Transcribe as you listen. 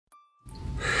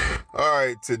All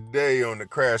right, today on the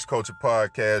Crash Culture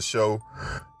Podcast Show,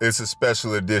 it's a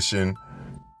special edition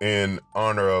in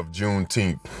honor of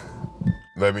Juneteenth.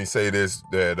 Let me say this,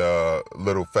 that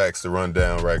little facts to run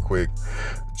down right quick.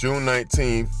 June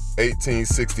 19th,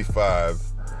 1865,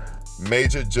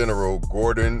 Major General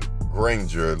Gordon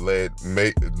Granger led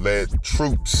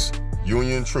troops,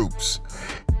 Union troops,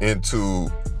 into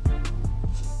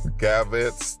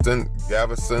Galveston,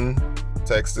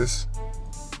 Texas.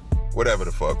 Whatever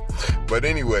the fuck. But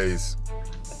anyways,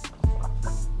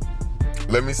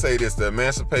 let me say this. The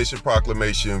Emancipation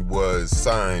Proclamation was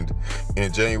signed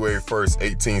in January 1st,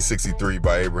 1863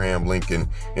 by Abraham Lincoln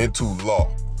into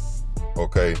law.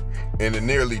 Okay? And in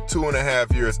nearly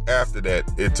 2.5 years after that,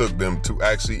 it took them to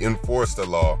actually enforce the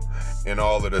law in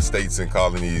all of the states and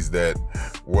colonies that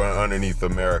were underneath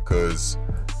America's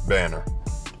banner.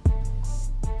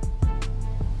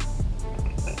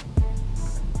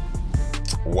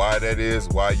 Why that is,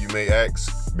 why you may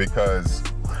ask? Because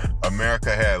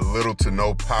America had little to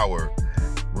no power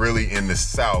really in the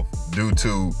South due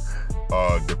to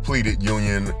depleted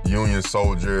Union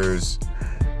soldiers,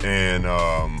 and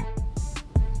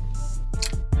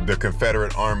the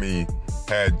Confederate Army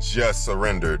had just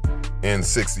surrendered in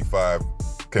 65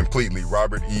 completely.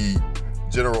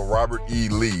 General Robert E.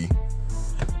 Lee,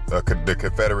 the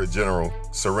Confederate general,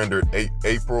 surrendered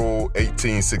April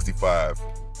 1865.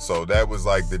 So that was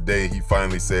like the day he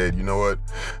finally said, you know what,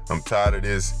 I'm tired of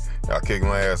this. Y'all kicking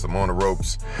my ass, I'm on the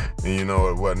ropes, and you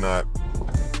know whatnot,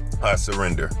 I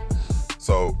surrender.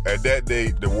 So at that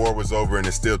date, the war was over, and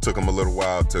it still took him a little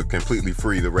while to completely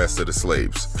free the rest of the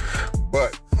slaves.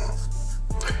 But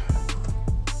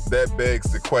that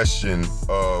begs the question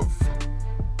of,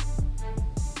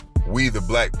 we the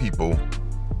black people,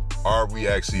 are we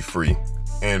actually free?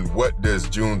 And what does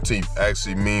Juneteenth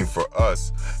actually mean for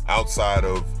us outside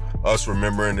of us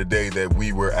remembering the day that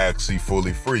we were actually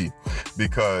fully free?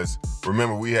 Because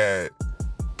remember, we had,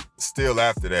 still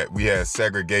after that, we had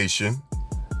segregation.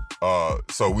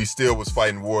 So we still was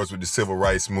fighting wars with the civil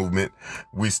rights movement.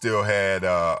 We still had,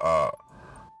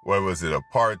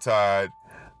 apartheid.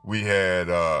 We had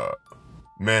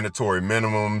mandatory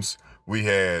minimums. We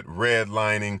had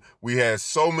redlining. We had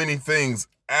so many things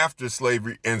after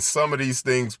slavery, and some of these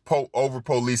things over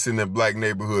policing in black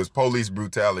neighborhoods, police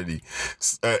brutality,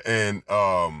 and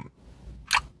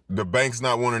the banks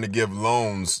not wanting to give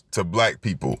loans to black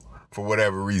people for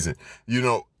whatever reason. You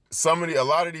know, a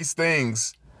lot of these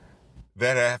things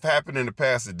that have happened in the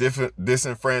past to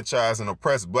disenfranchise and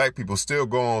oppress black people still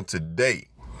go on today.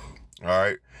 All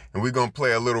right, and we're gonna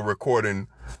play a little recording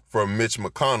from Mitch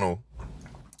McConnell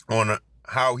on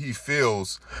how he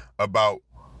feels about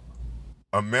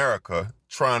America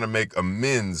trying to make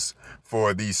amends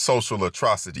for these social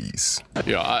atrocities.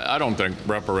 Yeah, I don't think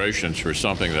reparations for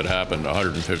something that happened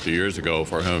 150 years ago,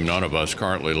 for whom none of us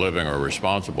currently living are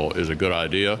responsible, is a good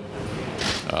idea.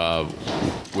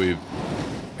 We've,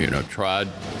 tried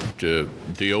to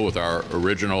deal with our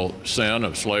original sin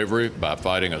of slavery by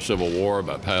fighting a civil war,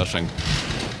 by passing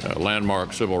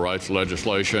landmark civil rights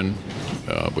legislation.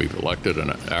 We've elected an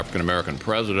African-American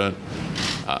president.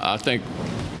 I think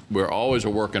we're always a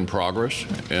work in progress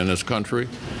in this country,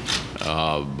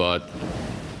 but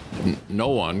no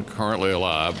one currently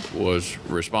alive was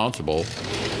responsible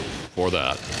for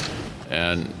that.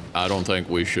 And I don't think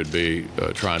we should be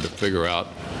trying to figure out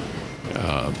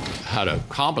how to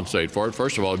compensate for it.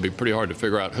 First of all, it'd be pretty hard to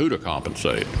figure out who to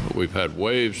compensate. We've had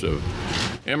waves of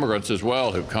immigrants as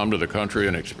well who've come to the country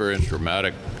and experienced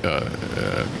dramatic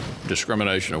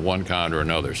discrimination of one kind or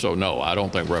another. So no, I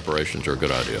don't think reparations are a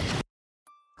good idea.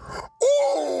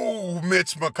 Ooh,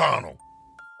 Mitch McConnell.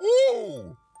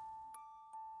 Ooh.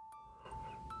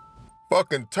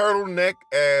 Fucking turtleneck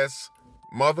ass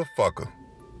motherfucker.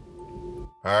 All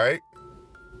right?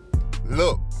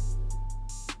 Look,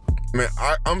 man,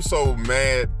 I'm so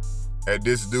mad at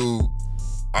this dude,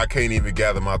 I can't even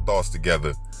gather my thoughts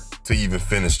together to even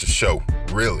finish the show,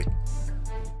 really,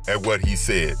 at what he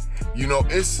said. You know,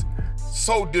 it's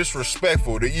so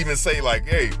disrespectful to even say, like,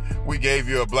 hey, we gave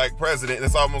you a black president.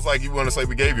 It's almost like you want to say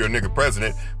we gave you a nigga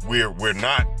president. We're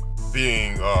not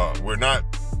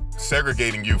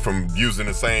segregating you from using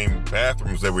the same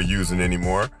bathrooms that we're using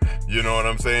anymore. You know what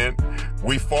I'm saying?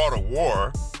 We fought a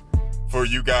war for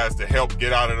you guys to help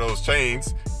get out of those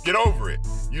chains. Get over it.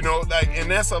 You know, like,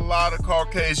 and that's a lot of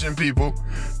Caucasian people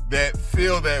that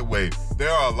feel that way.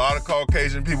 There are a lot of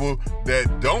Caucasian people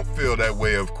that don't feel that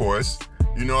way, of course.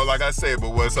 You know, like I said,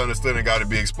 but what's understood and got to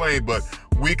be explained. But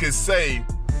we could say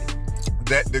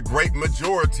that the great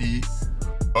majority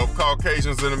of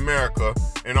Caucasians in America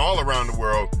and all around the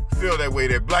world feel that way,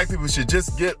 that black people should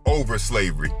just get over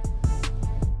slavery.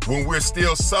 when we're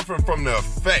still suffering from the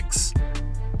effects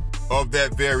of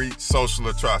that very social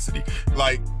atrocity.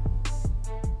 Like,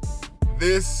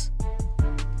 this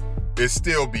is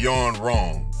still beyond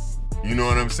wrong. You know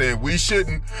what I'm saying? We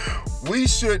shouldn't,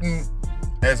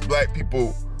 as black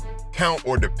people, count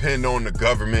or depend on the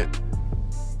government.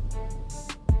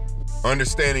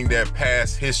 Understanding that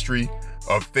past history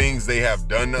of things they have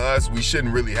done to us, we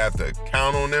shouldn't really have to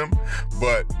count on them.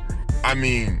 But, I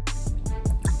mean,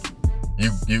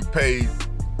 you paid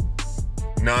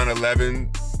 9/11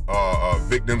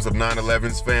 victims of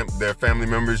 9/11's their family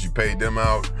members, you paid them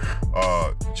out.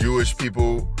 Jewish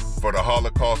people for the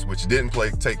Holocaust, which didn't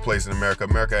take place in America.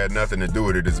 America had nothing to do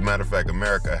with it. As a matter of fact,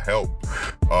 America helped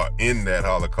in that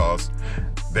Holocaust.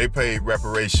 They paid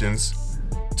reparations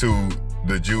to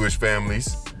the Jewish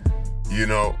families. You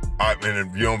know, and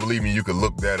if you don't believe me, you can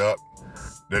look that up.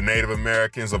 The Native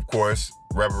Americans, of course,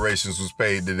 reparations was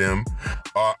paid to them.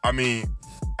 I mean,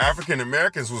 African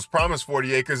Americans was promised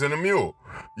 40 acres and a mule.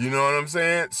 You know what I'm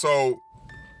saying? So,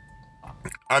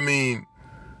 I mean,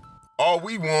 all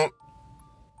we want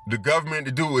the government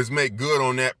to do is make good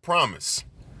on that promise.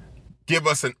 Give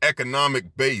us an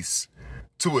economic base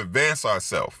to advance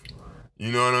ourselves.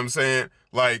 You know what I'm saying?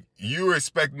 Like, you're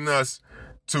expecting us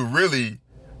to really,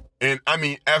 and I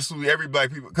mean, absolutely every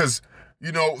black people, because,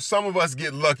 you know, some of us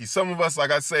get lucky. Some of us,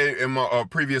 like I say in my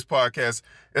previous podcast,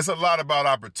 it's a lot about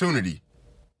opportunity.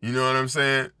 You know what I'm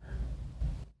saying?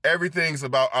 Everything's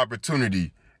about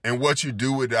opportunity and what you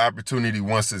do with the opportunity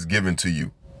once it's given to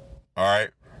you. All right?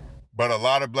 But a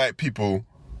lot of black people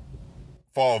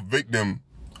fall victim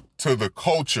to the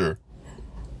culture,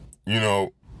 you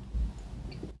know,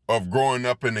 of growing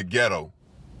up in the ghetto,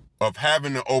 of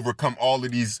having to overcome all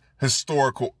of these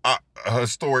historic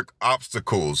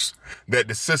obstacles that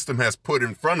the system has put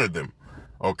in front of them,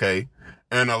 okay?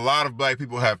 And a lot of black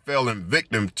people have fallen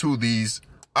victim to these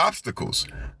obstacles.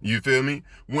 You feel me?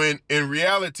 When in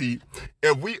reality,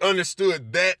 if we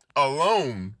understood that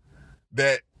alone,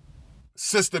 that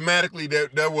systematically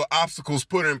there were obstacles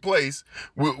put in place,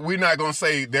 we're not going to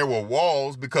say there were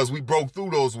walls, because we broke through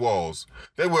those walls.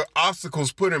 There were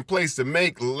obstacles put in place to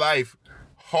make life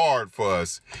hard for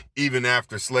us, even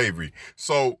after slavery.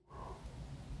 So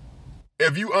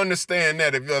if you understand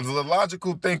that, if you're a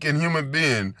logical thinking human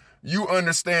being, you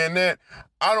understand that,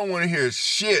 I don't want to hear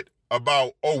shit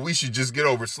about, oh, we should just get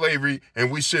over slavery and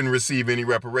we shouldn't receive any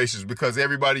reparations because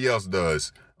everybody else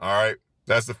does. All right?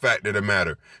 That's the fact of the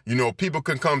matter. You know, people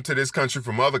can come to this country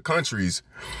from other countries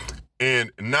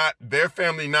and not their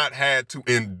family not had to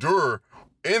endure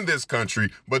in this country,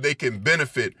 but they can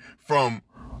benefit from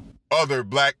other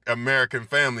black American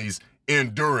families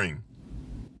enduring.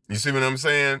 You see what I'm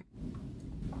saying?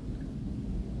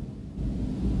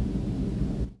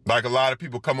 Like, a lot of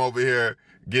people come over here,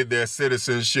 get their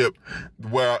citizenship,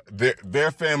 where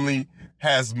their family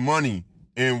has money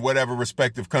in whatever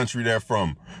respective country they're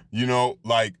from, you know,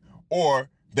 like, or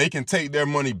they can take their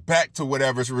money back to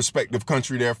whatever respective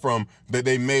country they're from that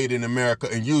they made in America.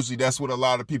 And usually that's what a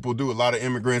lot of people do. A lot of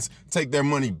immigrants take their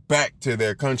money back to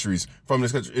their countries from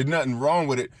this country. There's nothing wrong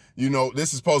with it. You know,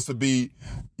 this is supposed to be,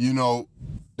 you know,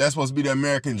 that's supposed to be the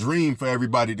American dream for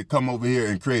everybody to come over here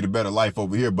and create a better life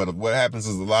over here. But what happens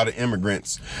is a lot of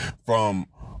immigrants from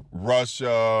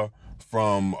Russia,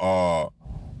 from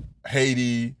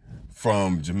Haiti,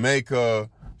 from Jamaica,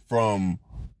 from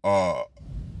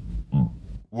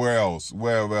where else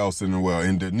in the world?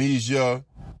 Indonesia,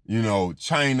 you know,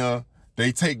 China.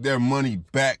 They take their money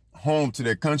back home to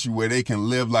their country where they can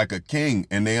live like a king.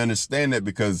 And they understand that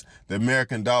because the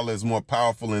American dollar is more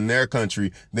powerful in their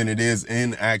country than it is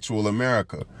in actual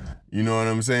America. You know what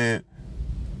I'm saying?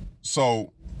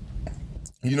 So,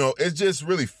 you know, it's just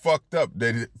really fucked up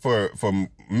that for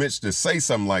Mitch to say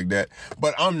something like that.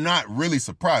 But I'm not really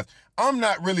surprised. I'm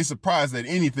not really surprised at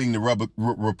anything the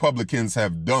Republicans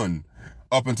have done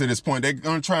up until this point. They're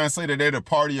going to try and say that they're the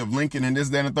party of Lincoln and this,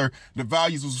 that, and the third. The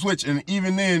values will switch. And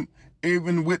even then,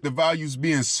 even with the values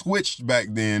being switched back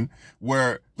then,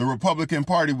 where the Republican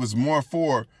Party was more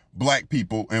for black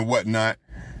people and whatnot,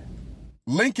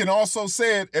 Lincoln also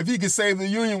said if he could save the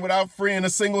Union without freeing a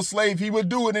single slave, he would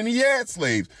do it, and he had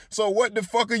slaves. So what the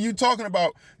fuck are you talking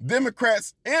about?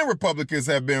 Democrats and Republicans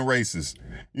have been racist.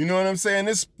 You know what I'm saying?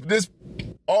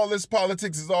 All this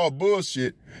politics is all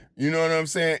bullshit. You know what I'm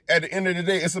saying? At the end of the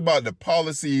day, it's about the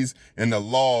policies and the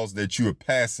laws that you are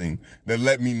passing that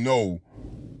let me know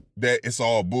that it's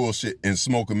all bullshit and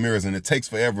smoke and mirrors, and it takes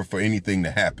forever for anything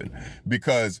to happen.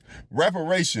 Because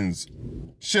reparations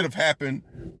should have happened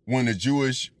when the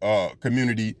Jewish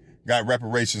community got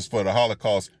reparations for the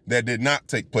Holocaust that did not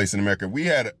take place in America. We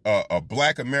had a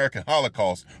Black American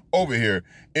Holocaust over here,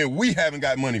 and we haven't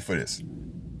got money for this.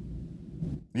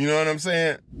 You know what I'm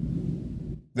saying?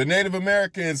 The Native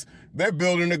Americans, they're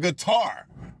building a guitar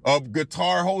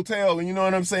hotel, and you know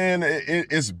what I'm saying?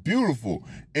 It's beautiful.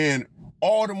 And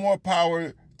all the more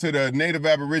power to the Native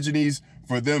Aborigines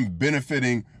for them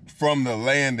benefiting from the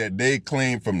land that they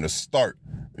claimed from the start.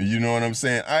 You know what I'm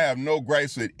saying? I have no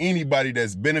gripes with anybody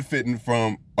that's benefiting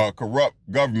from a corrupt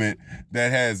government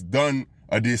that has done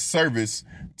a disservice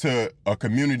to a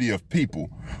community of people.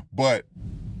 But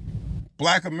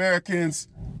Black Americans,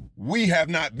 we have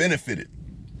not benefited.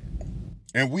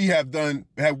 And we have been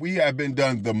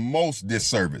done the most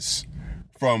disservice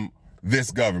from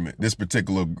this government, this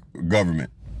particular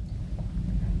government.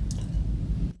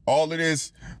 All of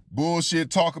this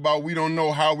bullshit talk about we don't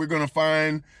know how we're going to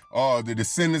find the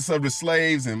descendants of the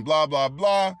slaves and blah, blah,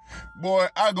 blah. Boy,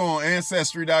 I go on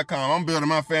Ancestry.com. I'm building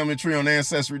my family tree on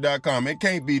Ancestry.com. It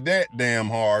can't be that damn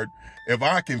hard if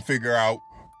I can figure out,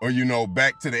 or, you know,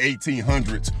 back to the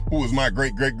 1800s, who was my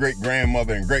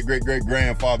great-great-great-grandmother and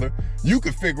great-great-great-grandfather. You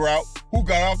could figure out who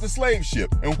got off the slave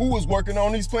ship and who was working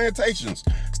on these plantations.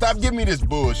 Stop giving me this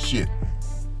bullshit,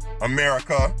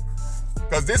 America.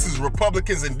 Because this is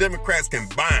Republicans and Democrats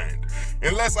combined.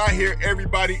 Unless I hear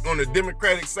everybody on the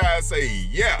Democratic side say,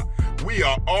 yeah, we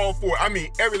are all for it. I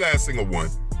mean, every last single one.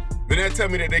 Then they tell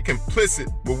me that they're complicit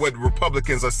with what the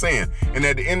Republicans are saying. And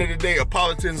at the end of the day, a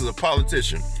politician is a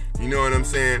politician. You know what I'm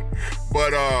saying?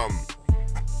 But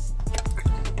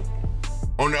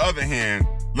on the other hand,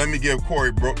 let me give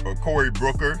Cory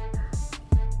Booker,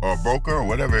 or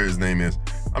whatever his name is.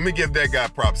 I'm going to give that guy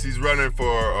props. He's running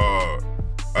for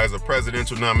as a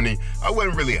presidential nominee. I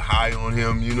wasn't really high on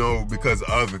him, you know, because of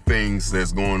other things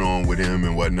that's going on with him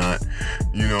and whatnot.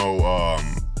 You know,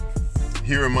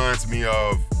 he reminds me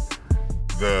of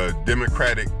the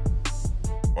Democratic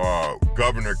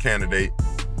governor candidate,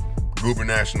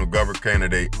 gubernatorial governor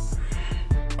candidate.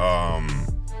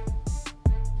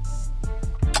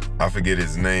 I forget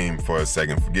his name for a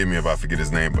second. Forgive me if I forget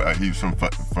his name, but he's from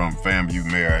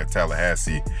FAMU Mayor at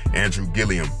Tallahassee, Andrew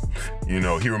Gilliam. You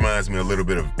know, he reminds me a little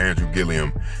bit of Andrew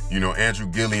Gilliam. You know, Andrew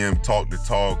Gilliam talked the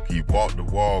talk, he walked the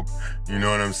walk, you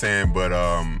know what I'm saying? But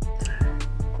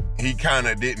he kind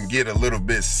of didn't get a little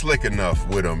bit slick enough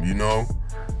with him, you know?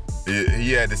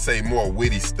 He had to say more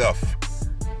witty stuff.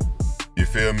 You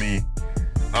feel me?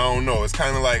 I don't know. It's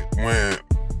kind of like when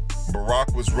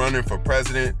Barack was running for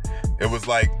president, it was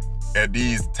like at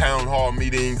these town hall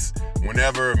meetings,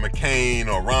 whenever McCain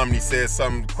or Romney said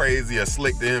something crazy or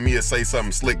slick to him, he'd say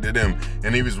something slick to them.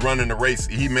 And he was running the race.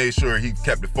 He made sure he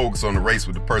kept the focus on the race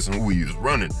with the person who he was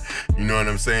running. You know what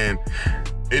I'm saying?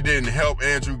 It didn't help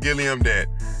Andrew Gilliam that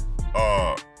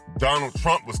Donald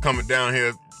Trump was coming down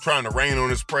here trying to rain on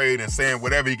his parade and saying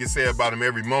whatever he can say about him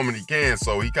every moment he can.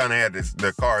 So he kind of had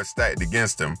the cards stacked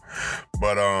against him.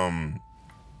 But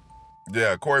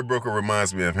yeah, Cory Booker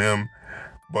reminds me of him.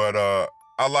 But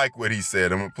I like what he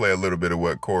said. I'm going to play a little bit of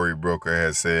what Cory Booker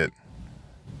has said.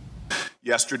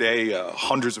 Yesterday,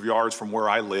 hundreds of yards from where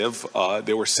I live,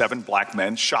 there were 7 black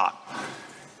men shot.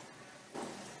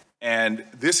 And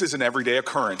this is an everyday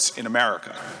occurrence in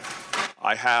America.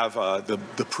 I have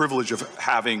the privilege of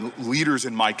having leaders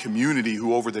in my community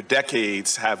who over the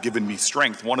decades have given me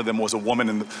strength. One of them was a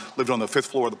woman lived on the 5th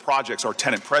floor of the projects, our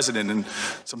tenant president in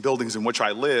some buildings in which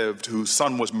I lived, whose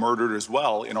son was murdered as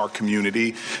well in our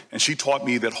community. And she taught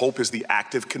me that hope is the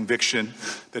active conviction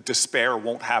that despair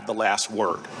won't have the last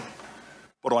word.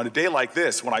 But on a day like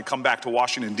this, when I come back to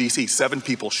Washington, D.C., 7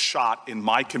 people shot in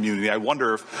my community. I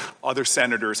wonder if other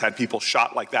senators had people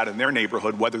shot like that in their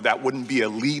neighborhood, whether that wouldn't be a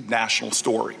lead national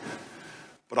story.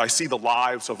 But I see the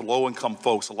lives of low-income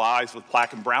folks, the lives of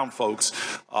black and brown folks.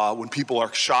 When people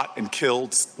are shot and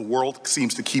killed, the world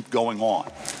seems to keep going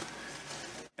on.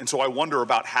 And so I wonder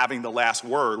about having the last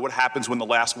word. What happens when the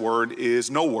last word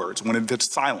is no words, when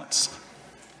it's silence?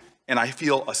 And I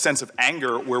feel a sense of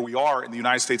anger where we are in the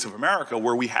United States of America,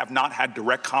 where we have not had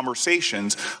direct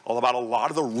conversations about a lot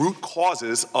of the root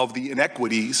causes of the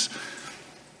inequities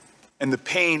and the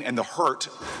pain and the hurt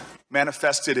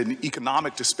manifested in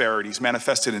economic disparities,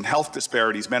 manifested in health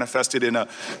disparities, manifested in a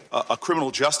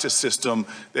criminal justice system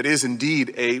that is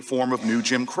indeed a form of new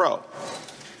Jim Crow.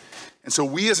 And so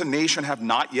we as a nation have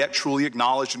not yet truly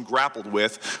acknowledged and grappled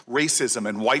with racism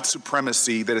and white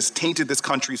supremacy that has tainted this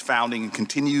country's founding and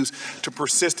continues to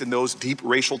persist in those deep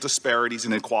racial disparities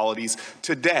and inequalities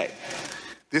today.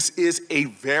 This is a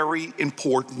very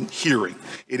important hearing.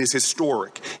 It is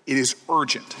historic. It is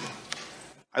urgent.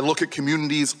 I look at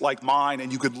communities like mine,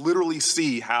 and you could literally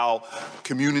see how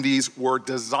communities were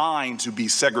designed to be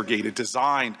segregated,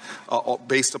 designed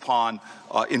based upon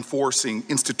enforcing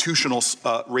institutional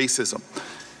racism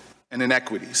and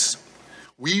inequities.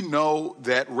 We know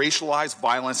that racialized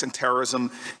violence and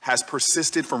terrorism has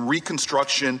persisted from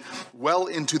Reconstruction well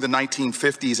into the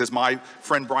 1950s, as my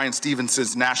friend Brian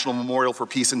Stevenson's National Memorial for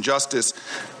Peace and Justice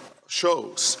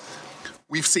shows.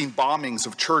 We've seen bombings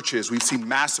of churches. We've seen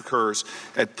massacres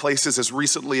at places as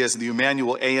recently as the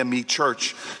Emmanuel AME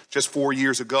Church just 4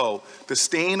 years ago. The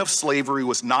stain of slavery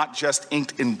was not just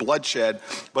inked in bloodshed,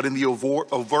 but in the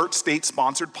overt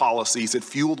state-sponsored policies that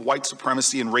fueled white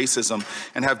supremacy and racism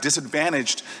and have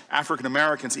disadvantaged African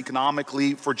Americans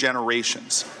economically for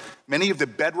generations. Many of the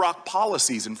bedrock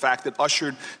policies, in fact, that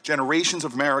ushered generations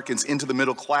of Americans into the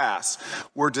middle class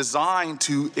were designed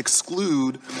to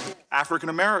exclude African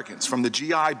Americans, from the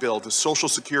GI Bill to Social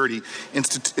Security,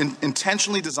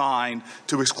 intentionally designed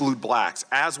to exclude blacks,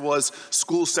 as was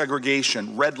school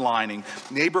segregation, redlining,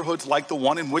 neighborhoods like the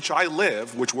one in which I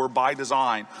live, which were by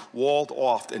design walled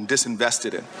off and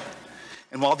disinvested in.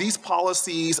 And while these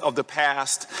policies of the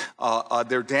past,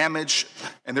 their damage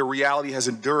and their reality has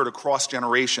endured across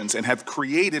generations and have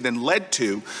created and led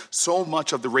to so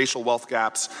much of the racial wealth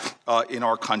gaps in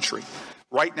our country.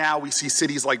 Right now, we see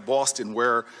cities like Boston,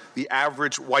 where the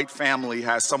average white family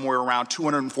has somewhere around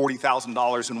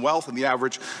 $240,000 in wealth, and the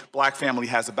average black family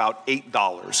has about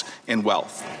 $8 in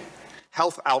wealth.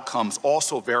 Health outcomes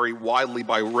also vary widely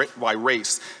by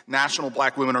race. National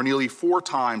black women are nearly 4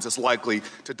 times as likely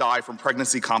to die from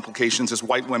pregnancy complications as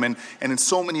white women, and in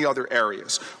so many other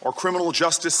areas. Our criminal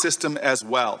justice system as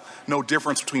well. No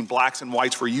difference between blacks and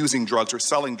whites for using drugs or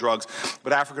selling drugs,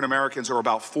 but African Americans are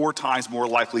about 4 times more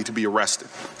likely to be arrested.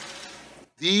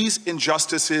 These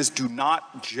injustices do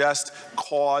not just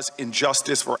cause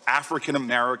injustice for African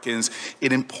Americans.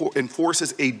 It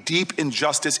enforces a deep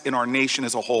injustice in our nation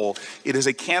as a whole. It is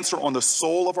a cancer on the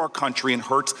soul of our country and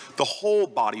hurts the whole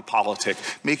body politic,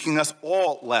 making us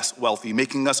all less wealthy,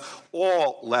 making us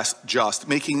all less just,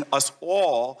 making us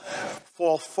all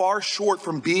fall far short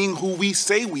from being who we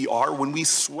say we are when we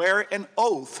swear an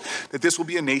oath that this will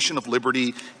be a nation of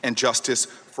liberty and justice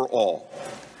for all.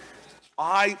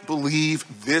 I believe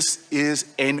this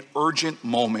is an urgent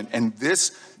moment, and this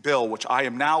bill, which I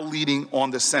am now leading on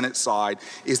the Senate side,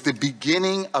 is the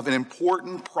beginning of an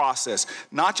important process,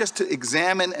 not just to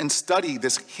examine and study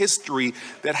this history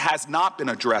that has not been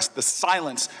addressed, the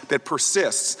silence that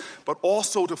persists, but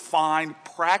also to find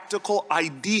practical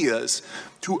ideas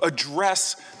to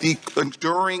address the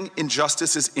enduring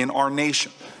injustices in our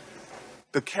nation.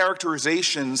 The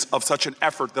characterizations of such an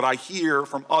effort that I hear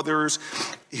from others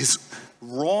is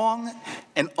wrong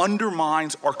and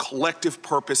undermines our collective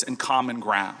purpose and common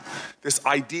ground. This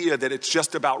idea that it's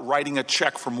just about writing a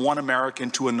check from one American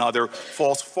to another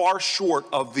falls far short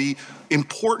of the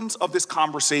importance of this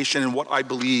conversation and what I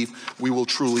believe we will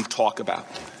truly talk about.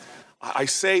 I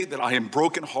say that I am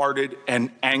brokenhearted and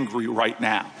angry right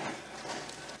now.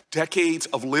 Decades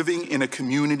of living in a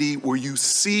community where you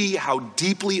see how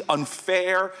deeply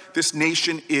unfair this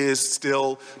nation is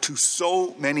still to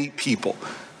so many people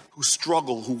who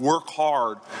struggle, who work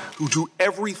hard, who do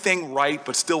everything right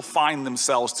but still find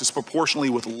themselves disproportionately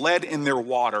with lead in their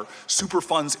water,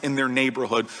 Superfunds in their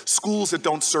neighborhood, schools that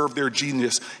don't serve their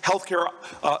genius, healthcare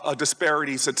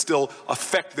disparities that still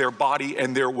affect their body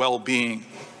and their well-being.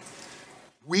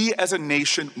 We as a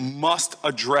nation must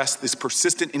address these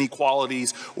persistent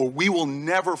inequalities, or we will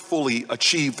never fully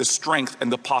achieve the strength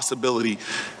and the possibility.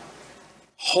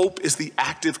 Hope is the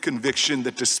active conviction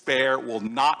that despair will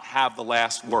not have the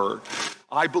last word.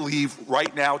 I believe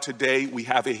right now, today, we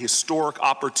have a historic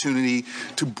opportunity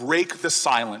to break the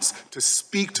silence, to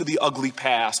speak to the ugly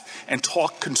past, and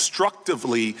talk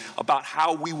constructively about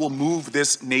how we will move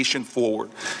this nation forward.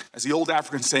 As the old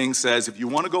African saying says, if you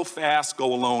want to go fast,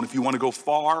 go alone. If you want to go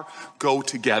far, go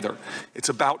together. It's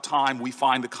about time we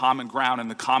find the common ground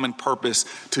and the common purpose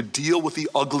to deal with the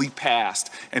ugly past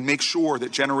and make sure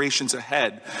that generations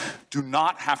ahead do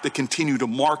not have to continue to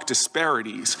mark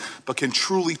disparities, but can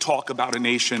truly talk about a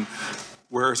nation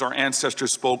where, as our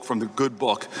ancestors spoke from the good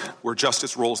book, where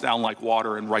justice rolls down like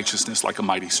water and righteousness like a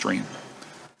mighty stream.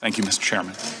 Thank you, Mr.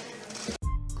 Chairman.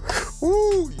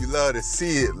 Woo, you love to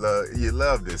see it, you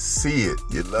love to see it.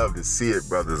 You love to see it,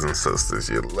 brothers and sisters.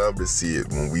 You love to see it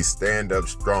when we stand up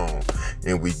strong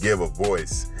and we give a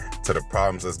voice to the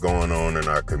problems that's going on in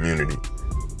our community.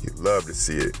 You love to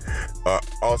see it.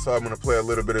 Also, I'm going to play a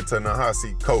little bit of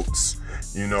Ta-Nehisi Coates.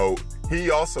 You know, he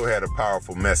also had a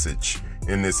powerful message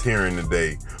in this hearing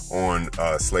today on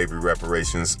slavery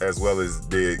reparations, as well as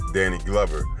did Danny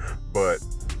Glover. But,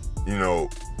 you know,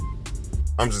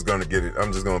 I'm just gonna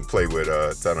play what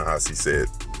Ta-Nehisi said.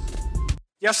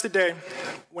 Yesterday,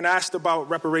 when asked about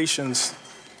reparations,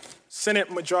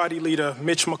 Senate Majority Leader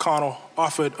Mitch McConnell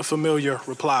offered a familiar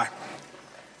reply.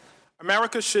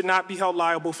 America should not be held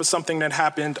liable for something that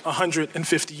happened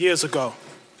 150 years ago,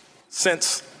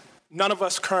 since none of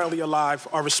us currently alive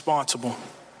are responsible.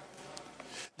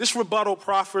 This rebuttal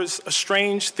proffers a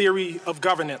strange theory of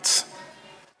governance,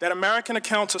 that American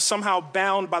accounts are somehow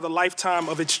bound by the lifetime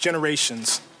of its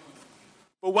generations.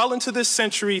 But well into this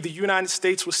century, the United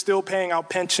States was still paying out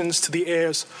pensions to the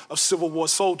heirs of Civil War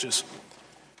soldiers.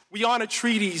 We honor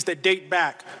treaties that date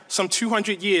back some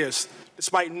 200 years,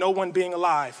 despite no one being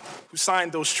alive who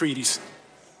signed those treaties.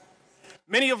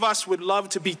 Many of us would love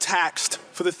to be taxed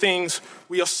for the things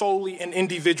we are solely and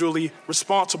individually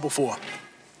responsible for.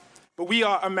 But we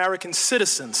are American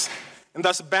citizens, and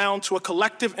thus bound to a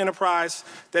collective enterprise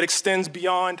that extends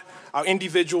beyond our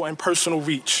individual and personal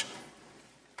reach.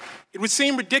 It would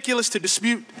seem ridiculous to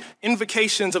dispute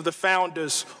invocations of the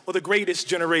founders or the greatest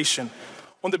generation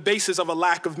on the basis of a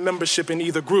lack of membership in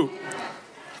either group.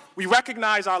 We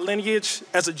recognize our lineage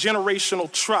as a generational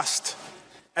trust,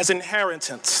 as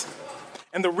inheritance.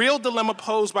 And the real dilemma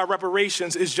posed by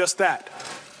reparations is just that,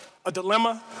 a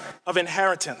dilemma of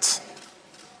inheritance.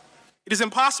 It is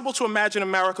impossible to imagine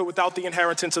America without the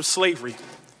inheritance of slavery.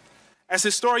 As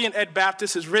historian Ed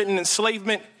Baptist has written,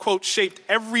 enslavement, quote, shaped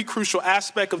every crucial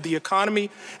aspect of the economy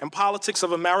and politics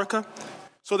of America,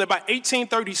 so that by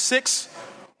 1836,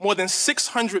 more than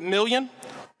 600 million,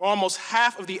 or almost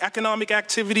half of the economic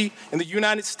activity in the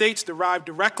United States derived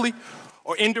directly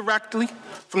or indirectly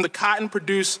from the cotton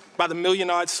produced by the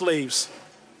million-odd slaves.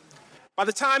 By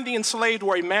the time the enslaved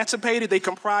were emancipated, they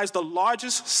comprised the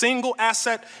largest single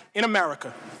asset in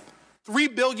America,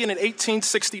 $3 billion in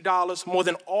 $1860, more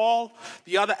than all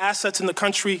the other assets in the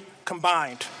country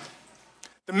combined.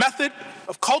 The method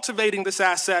of cultivating this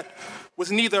asset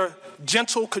was neither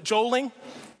gentle cajoling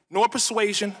nor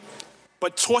persuasion,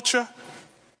 but torture,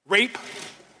 rape,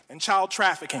 and child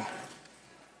trafficking.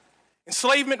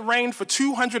 Enslavement reigned for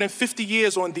 250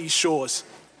 years on these shores.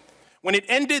 When it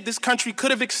ended, this country could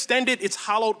have extended its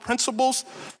hallowed principles,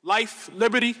 life,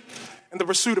 liberty, and the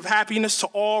pursuit of happiness to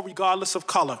all, regardless of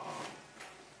color.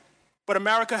 But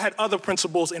America had other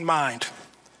principles in mind.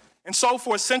 And so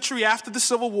for a century after the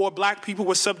Civil War, Black people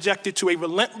were subjected to a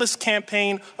relentless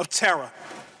campaign of terror,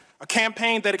 a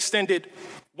campaign that extended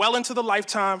well into the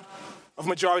lifetime of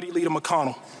Majority Leader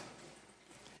McConnell.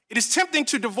 It is tempting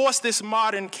to divorce this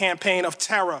modern campaign of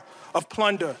terror, of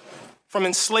plunder, from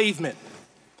enslavement.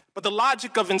 But the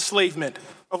logic of enslavement,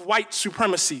 of white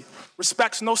supremacy,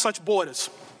 respects no such borders.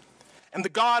 And the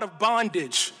god of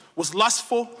bondage was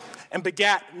lustful and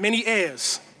begat many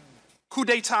heirs, coup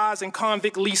d'etats and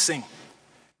convict leasing,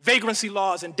 vagrancy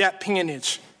laws and debt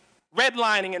peonage,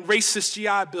 redlining and racist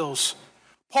GI bills,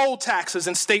 poll taxes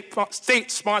and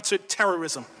state-sponsored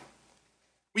terrorism.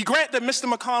 We grant that Mr.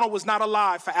 McConnell was not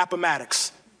alive for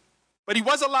Appomattox, but he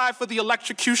was alive for the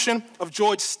electrocution of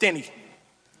George Stinney.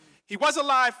 He was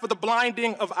alive for the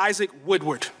blinding of Isaac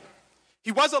Woodward.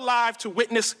 He was alive to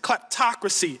witness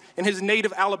kleptocracy in his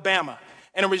native Alabama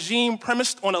and a regime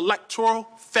premised on electoral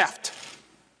theft.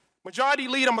 Majority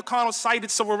Leader McConnell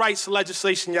cited civil rights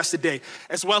legislation yesterday,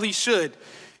 as well he should,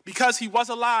 because he was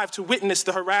alive to witness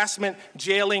the harassment,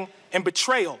 jailing, and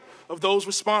betrayal of those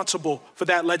responsible for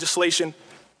that legislation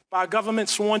by a government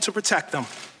sworn to protect them.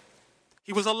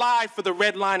 He was alive for the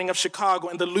redlining of Chicago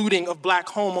and the looting of Black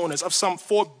homeowners of some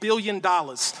 $4 billion.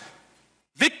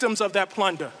 Victims of that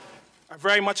plunder are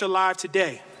very much alive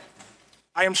today.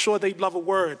 I am sure they'd love a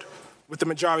word with the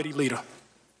Majority Leader.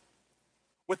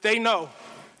 What they know,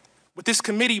 what this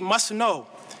committee must know,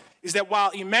 is that while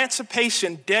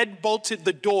emancipation dead-bolted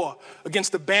the door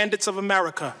against the bandits of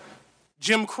America,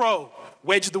 Jim Crow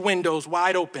wedged the windows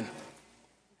wide open.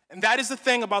 And that is the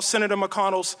thing about Senator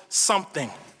McConnell's something.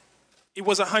 It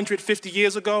was 150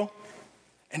 years ago,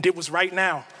 and it was right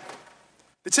now.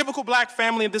 The typical Black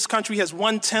family in this country has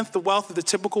 1/10 the wealth of the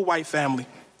typical white family.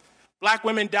 Black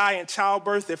women die in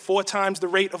childbirth at 4 times the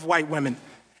rate of white women.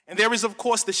 And there is, of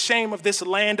course, the shame of this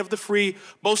land of the free,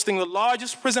 boasting the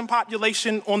largest prison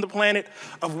population on the planet,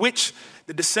 of which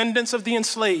the descendants of the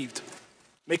enslaved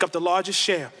make up the largest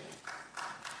share.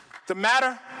 The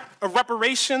matter of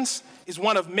reparations is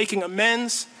one of making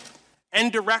amends and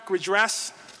direct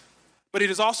redress, but it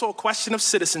is also a question of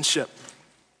citizenship.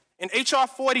 In H.R.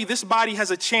 40, this body has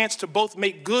a chance to both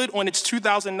make good on its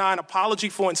 2009 apology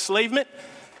for enslavement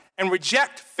and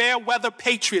reject fair-weather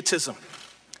patriotism,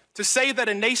 to say that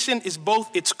a nation is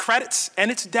both its credits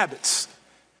and its debits,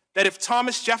 that if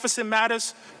Thomas Jefferson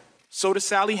matters, so does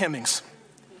Sally Hemings,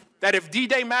 that if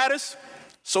D-Day matters,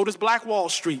 so does Black Wall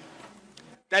Street.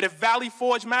 That if Valley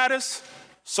Forge matters,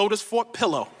 so does Fort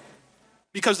Pillow.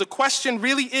 Because the question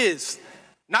really is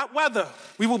not whether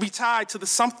we will be tied to the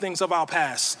somethings of our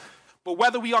past, but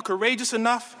whether we are courageous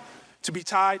enough to be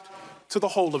tied to the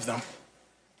whole of them.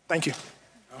 Thank you.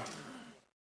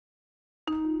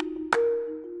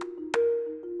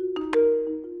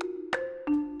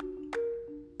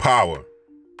 Power.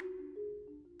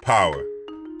 Power.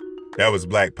 That was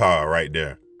Black Power right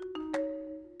there.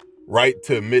 Right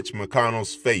to Mitch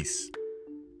McConnell's face.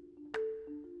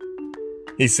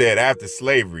 He said after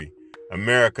slavery,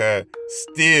 America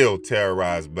still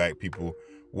terrorized black people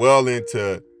well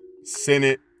into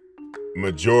Senate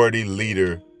Majority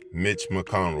Leader Mitch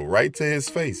McConnell. Right to his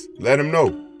face. Let him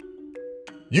know.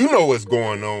 You know what's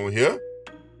going on here.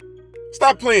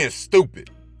 Stop playing stupid.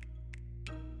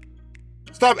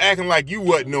 Stop acting like you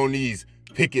wasn't on these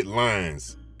picket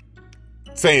lines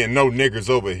saying no niggers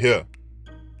over here.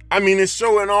 I mean, it's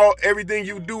showing everything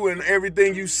you do and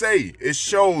everything you say. It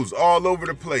shows all over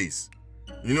the place.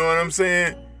 You know what I'm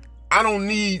saying? I don't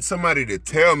need somebody to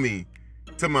tell me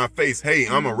to my face, hey,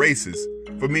 I'm a racist,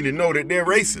 for me to know that they're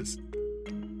racist.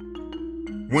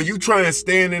 When you try and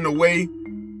stand in the way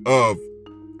of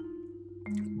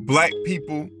black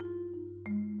people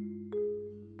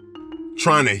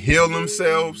trying to heal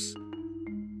themselves,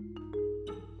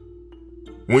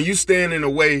 when you stand in the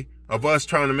way of us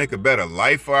trying to make a better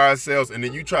life for ourselves, and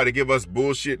then you try to give us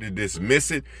bullshit to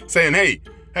dismiss it, saying, hey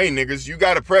niggas, you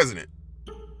got a president.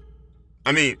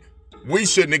 I mean, we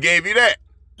shouldn't have gave you that.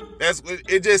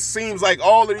 It just seems like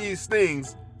all of these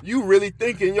things you really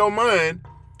think in your mind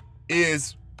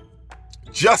is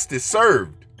justice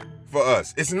served for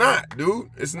us. It's not, dude.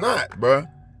 It's not, bruh.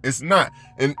 It's not.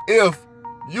 And if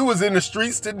you was in the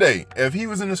streets today, if he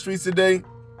was in the streets today,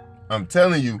 I'm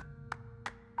telling you,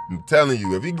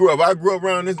 if I grew up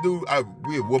around this dude,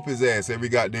 we'd whoop his ass every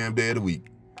goddamn day of the week.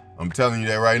 I'm telling you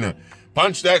that right now.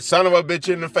 Punch that son of a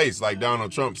bitch in the face, like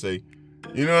Donald Trump say.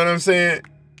 You know what I'm saying?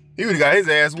 He would have got his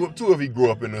ass whooped too if he grew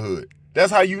up in the hood.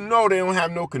 That's how you know they don't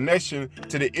have no connection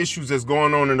to the issues that's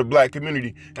going on in the black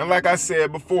community. And like I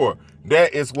said before,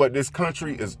 that is what this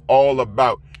country is all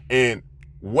about. And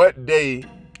what day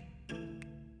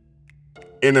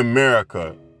in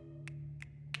America,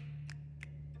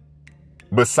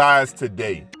 besides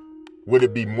today, would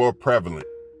it be more prevalent?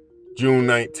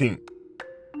 Juneteenth,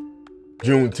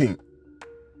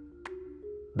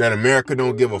 that America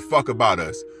don't give a fuck about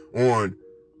us. On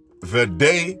the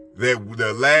day that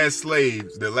the last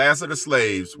of the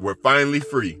slaves were finally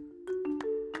free,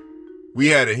 we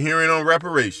had a hearing on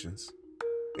reparations,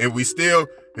 and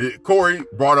Corey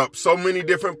brought up so many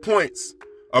different points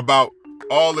about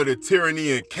all of the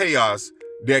tyranny and chaos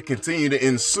that continue to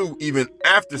ensue even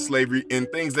after slavery, and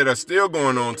things that are still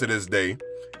going on to this day,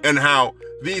 and how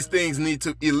these things need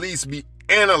to at least be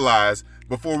analyzed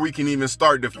before we can even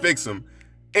start to fix them.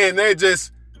 And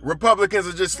Republicans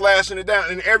are just slashing it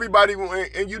down, and everybody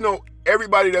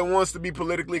that wants to be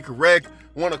politically correct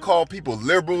want to call people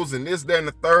liberals and this, that, and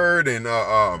the third, and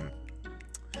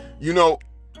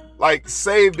like,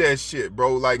 save that shit,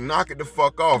 bro. Like, knock it the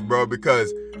fuck off, bro.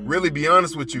 Because really, be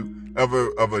honest with you, of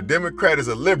a Democrat is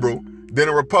a liberal, then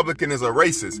a Republican is a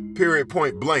racist. Period.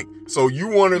 Point blank. So you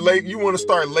want to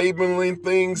start labeling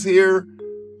things here?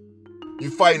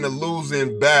 You're fighting a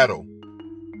losing battle.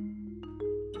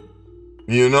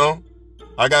 You know,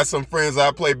 I got some friends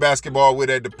I play basketball with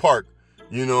at the park.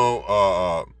 You know,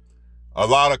 a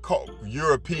lot of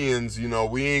Europeans. You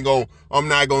know, I'm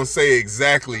not gonna say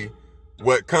exactly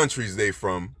what countries they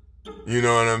from. You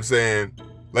know what I'm saying?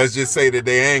 Let's just say that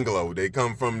they Anglo. They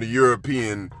come from the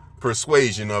European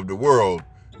persuasion of the world.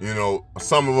 You know,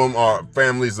 some of them are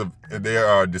they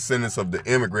are descendants of the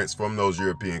immigrants from those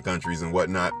European countries and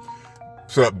whatnot.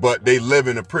 So, but they live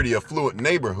in a pretty affluent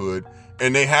neighborhood,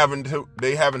 and they haven't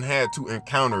had to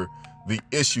encounter the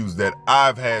issues that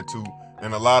I've had to,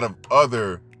 and a lot of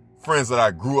other friends that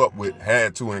I grew up with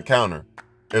had to encounter,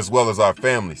 as well as our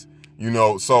families. You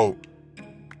know, so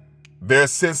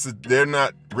they're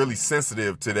not really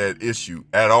sensitive to that issue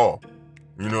at all.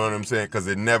 You know what I'm saying? Because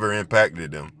it never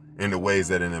impacted them in the ways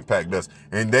that it impacted us.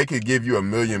 And they could give you a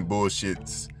million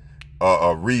bullshits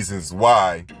reasons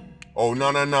why. Oh,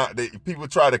 no. People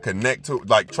try to connect to,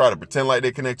 like, try to pretend like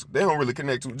they connect to. They don't really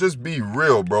connect to. Just be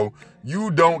real, bro.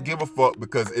 You don't give a fuck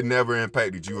because it never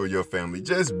impacted you or your family.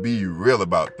 Just be real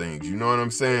about things. You know what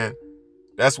I'm saying?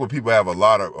 That's what people have a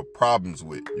lot of problems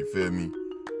with. You feel me?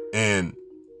 And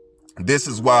this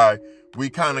is why we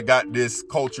kind of got this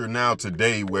culture now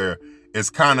today where it's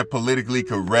kind of politically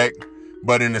correct,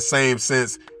 but in the same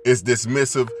sense, it's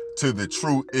dismissive to the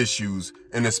true issues,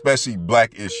 and especially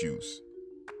black issues.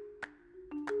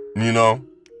 You know?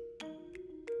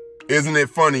 Isn't it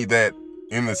funny that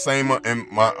in the same, I'm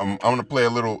gonna play a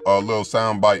little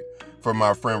sound bite from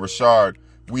my friend Rashard.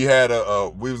 We had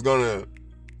we was gonna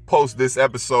post this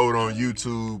episode on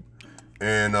YouTube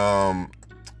and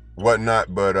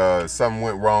whatnot, but something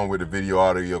went wrong with the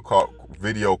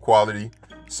video quality,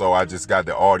 so I just got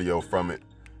the audio from it.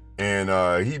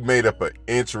 And he made up an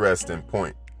interesting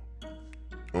point.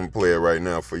 I'm gonna play it right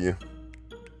now for you.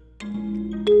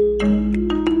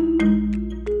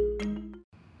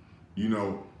 You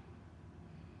know,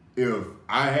 if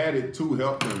I had it to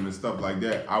help them and stuff like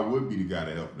that, I would be the guy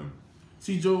to help them.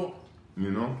 See, Joe,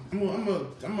 you know, I'm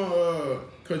gonna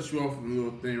cut you off a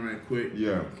little thing right quick.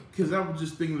 Yeah. Because I was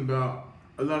just thinking about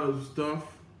a lot of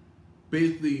stuff,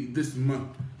 basically this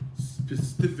month,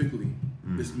 specifically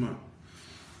this month.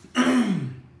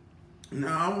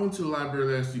 Now, I went to the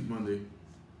library last week, Wednesday.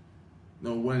 I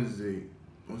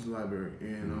went to the library,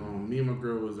 and me and my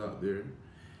girl was out there.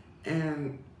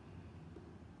 And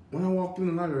when I walked in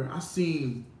the library, I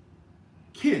seen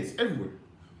kids everywhere.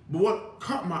 But what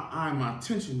caught my eye, my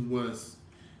attention was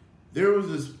there was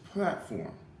this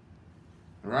platform,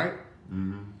 right?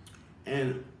 Mm-hmm.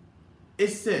 And it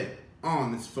said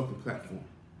on this fucking platform,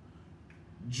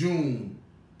 June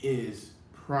is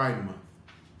Pride Month.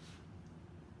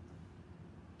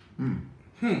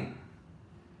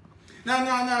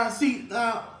 Now, see,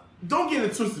 don't get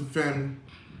it twisted, family.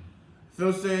 You know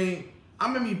what I'm saying? I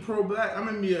may be pro-black, I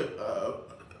may be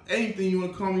anything you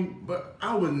want to call me, but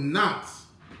I would not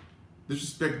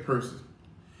disrespect a person.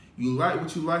 You like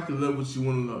what you like, you love what you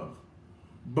want to love.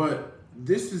 But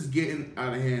this is getting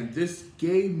out of hand. This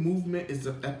gay movement is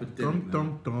an epidemic.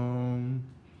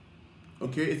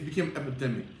 Okay, it's become an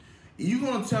epidemic. You're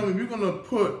going to tell me we're going to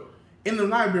put in the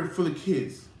library for the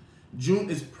kids, June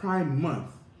is Pride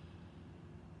Month.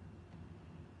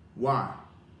 Why?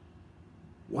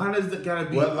 Why does that gotta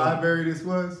be? What library this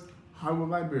was? Hollywood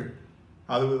Library.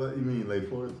 Hollywood? You mean Lake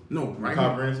Forest? No, right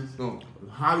here. Branches? No,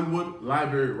 Hollywood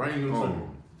Library, right in the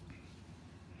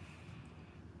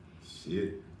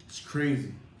Shit. It's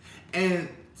crazy. And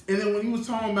then when you was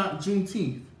talking about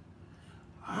Juneteenth,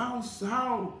 how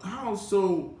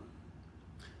so?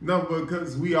 No,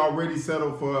 because we already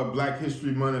settled for Black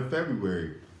History Month in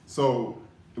February. So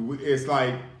it's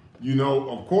like, you know,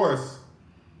 of course,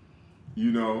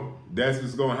 you know, that's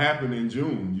what's going to happen in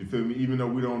June. You feel me? Even though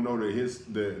we don't know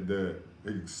the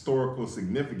historical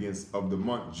significance of the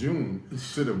month June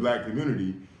to the Black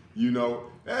community, you know,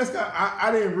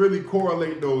 I didn't really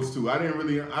correlate those two. I didn't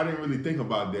really think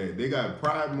about that. They got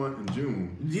Pride Month in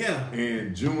June. Yeah.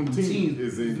 And Juneteenth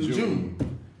is in June.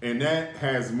 And that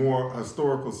has more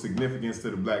historical significance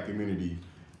to the Black community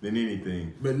than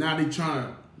anything. But now they trying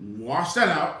to wash that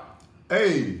out.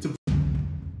 Hey.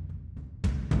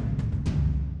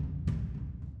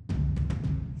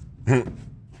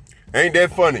 Ain't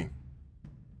that funny?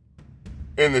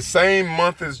 In the same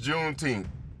month as Juneteenth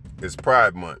is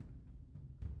Pride Month.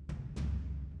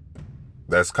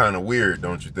 That's kind of weird,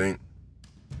 don't you think?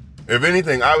 If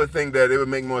anything, I would think that it would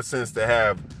make more sense to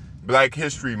have Black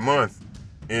History Month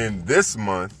in this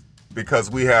month because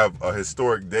we have a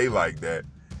historic day like that,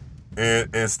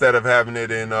 and instead of having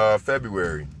it in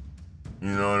February.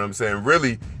 You know what I'm saying?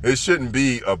 Really, it shouldn't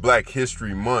be a Black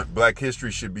History Month. Black history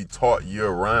should be taught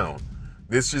year-round.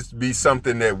 This should be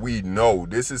something that we know.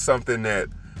 This is something that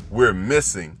we're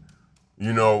missing.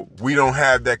 You know, we don't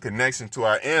have that connection to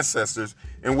our ancestors,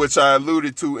 in which I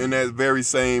alluded to in that very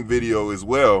same video as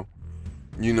well.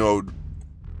 You know,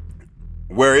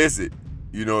 where is it?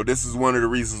 You know, this is one of the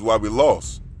reasons why we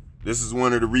lost. This is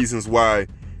one of the reasons why,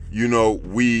 you know,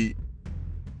 we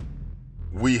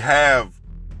have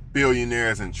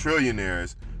billionaires and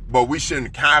trillionaires, but we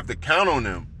shouldn't have to count on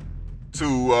them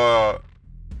to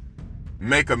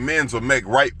make amends or make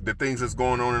right the things that's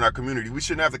going on in our community. We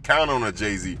shouldn't have to count on a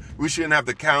Jay-Z. We shouldn't have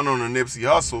to count on a Nipsey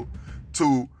Hussle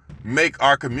to make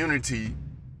our community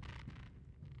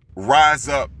rise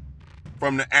up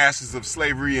from the ashes of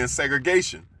slavery and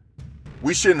segregation.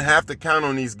 We shouldn't have to count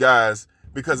on these guys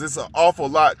because it's an awful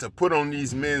lot to put on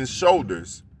these men's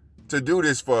shoulders to do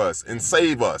this for us and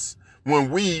save us,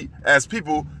 when we as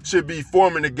people should be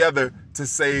forming together to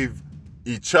save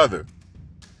each other.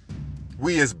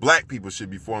 We as Black people should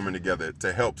be forming together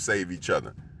to help save each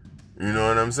other. You know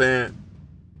what I'm saying?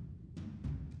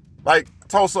 Like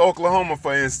Tulsa, Oklahoma,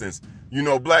 for instance. You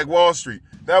know, Black Wall Street,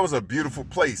 that was a beautiful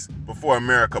place before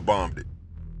America bombed it.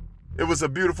 It was a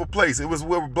beautiful place. It was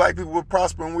where Black people would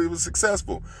prosper and we were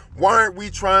successful. Why aren't we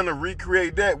trying to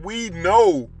recreate that? We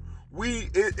know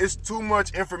it's too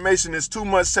much information, it's too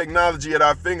much technology at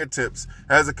our fingertips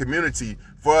as a community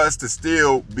for us to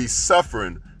still be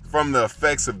suffering from the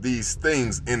effects of these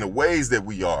things in the ways that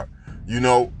we are. You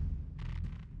know,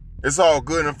 it's all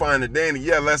good and fine and dandy.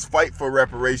 Yeah, let's fight for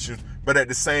reparations, but at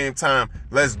the same time,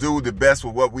 let's do the best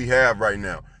with what we have right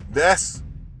now. That's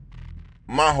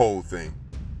my whole thing.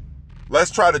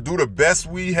 Let's try to do the best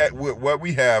we have with what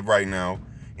we have right now,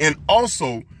 and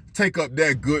also take up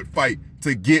that good fight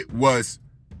to get what's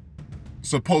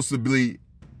supposed to be,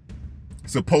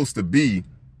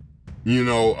 you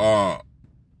know,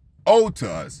 owed to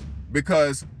us,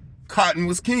 because cotton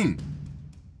was king.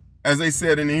 As they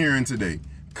said in the hearing today,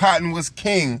 cotton was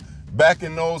king back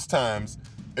in those times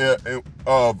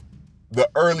of the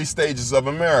early stages of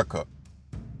America.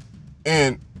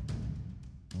 And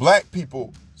black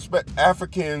people,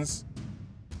 Africans,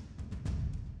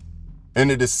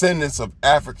 and the descendants of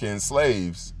African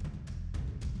slaves,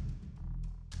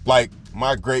 like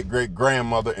my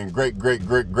great-great-grandmother and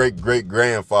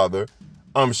great-great-great-great-great-grandfather,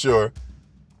 I'm sure,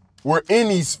 were in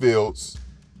these fields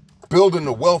building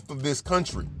the wealth of this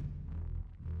country.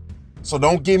 So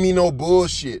don't give me no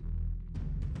bullshit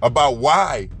about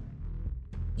why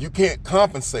you can't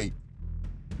compensate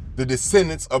the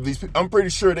descendants of these people. I'm pretty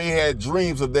sure they had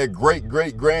dreams of their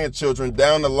great-great-grandchildren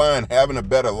down the line having a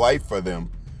better life for them,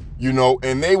 you know,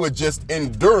 and they were just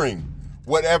enduring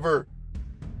whatever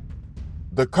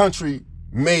the country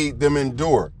made them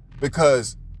endure,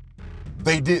 because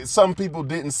some people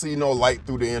didn't see no light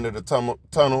through the end of the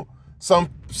tunnel.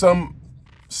 Some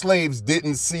slaves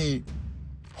didn't see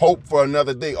hope for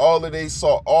another day. All they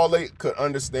could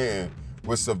understand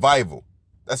was survival.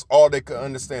 That's all they could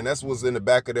understand. That's what's in the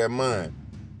back of their mind.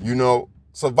 You know,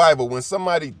 survival. When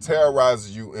somebody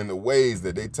terrorizes you in the ways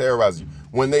that they terrorize you,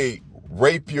 when they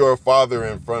rape your father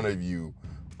in front of you,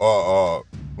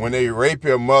 when they rape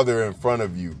your mother in front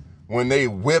of you, when they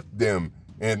whip them,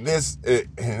 and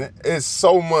it's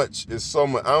so much. I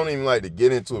don't even like to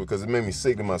get into it because it made me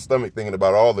sick to my stomach thinking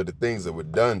about all of the things that were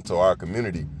done to our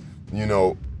community, you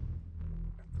know,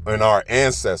 and our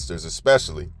ancestors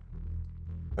especially.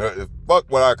 Fuck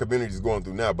what our community is going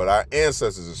through now, but our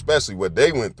ancestors, especially what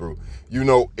they went through, you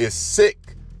know, it's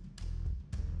sick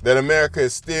that America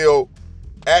still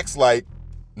acts like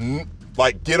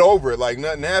get over it, like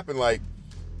nothing happened. Like,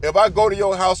 if I go to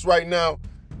your house right now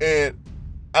and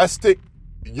I stick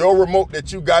your remote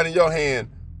that you got in your hand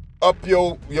up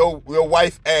your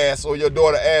wife ass or your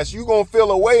daughter ass, you gonna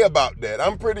feel a way about that.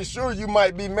 I'm pretty sure you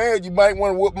might be mad. You might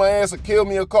want to whoop my ass or kill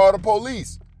me or call the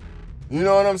police. You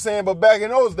know what I'm saying? But back in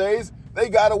those days, they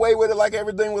got away with it like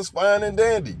everything was fine and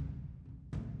dandy.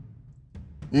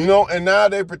 You know, and now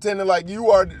they're pretending like you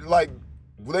are, like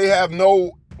they have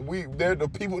they're the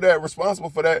people that are responsible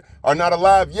for that are not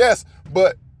alive. Yes,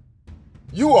 but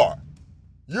you are.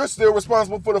 You're still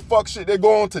responsible for the fuck shit that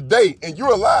go on today, and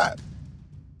you're alive.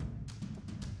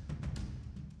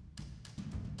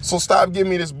 So stop giving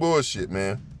me this bullshit,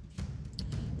 man.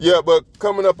 Yeah, but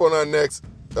coming up on our next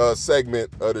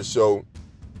segment of the show,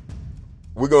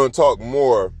 we're going to talk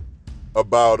more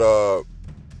about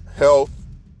health,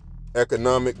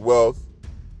 economic wealth,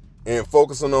 and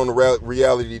focusing on the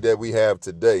reality that we have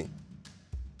today.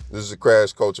 This is the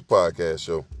Crash Culture Podcast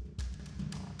Show.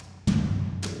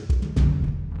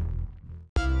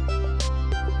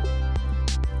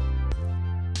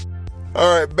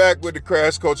 All right, back with the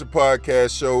Crash Culture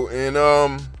Podcast Show, and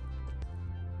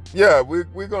yeah,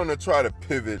 we're gonna try to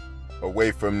pivot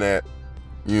away from that,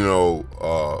 you know,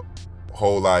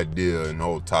 whole idea and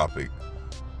whole topic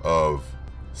of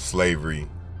slavery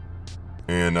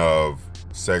and of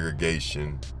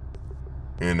segregation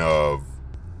and of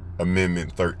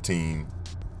Amendment 13,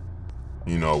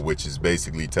 you know, which is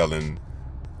basically telling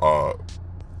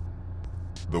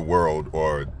the world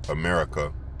or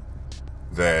America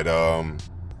that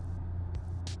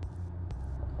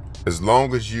as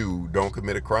long as you don't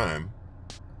commit a crime,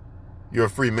 you're a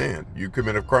free man. You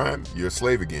commit a crime, you're a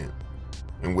slave again.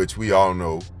 In which we all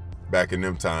know, back in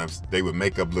them times, they would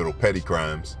make up little petty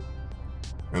crimes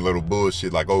and little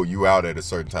bullshit like, oh, you out at a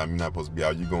certain time, you're not supposed to be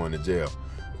out, you going to jail.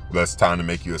 But it's time to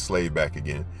make you a slave back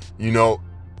again. You know,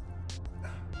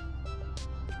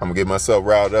 I'm gonna get myself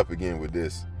riled up again with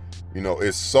this. You know,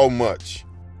 it's so much.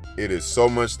 It is so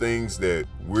much things that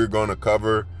we're gonna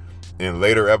cover in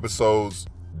later episodes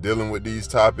dealing with these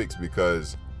topics,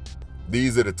 because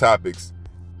these are the topics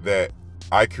that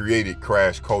I created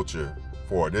Crash Culture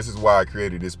for. This is why I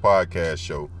created this podcast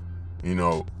show. You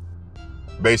know,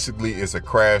 basically it's a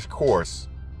crash course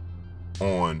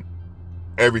on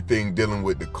everything dealing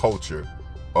with the culture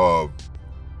of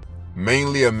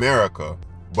mainly America,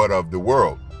 but of the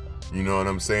world. You know what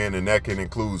I'm saying? And that can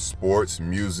include sports,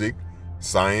 music,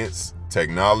 science,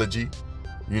 technology.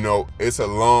 You know, it's a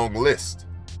long list.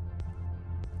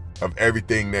 of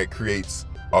everything that creates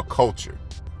a culture.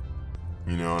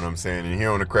 You know what I'm saying? And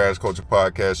here on the Crash Culture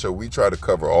Podcast Show, we try to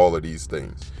cover all of these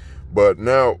things. But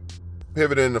now,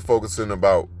 pivoting to focusing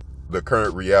about the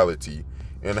current reality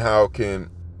and how can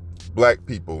black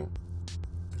people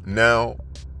now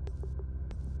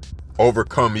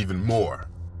overcome even more,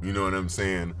 you know what I'm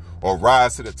saying? Or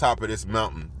rise to the top of this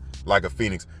mountain like a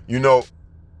phoenix. You know,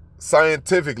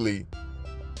 scientifically,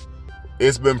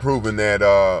 it's been proven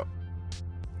that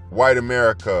white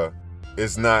America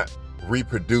is not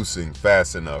reproducing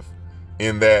fast enough,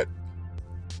 in that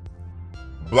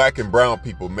black and brown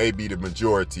people may be the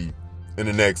majority in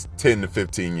the next 10 to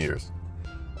 15 years.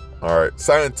 All right,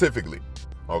 scientifically,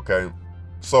 okay?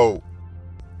 So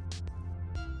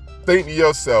think to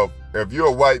yourself, if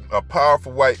you're a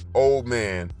powerful white old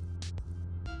man,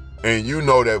 and you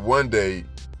know that one day,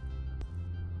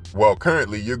 well,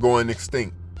 currently you're going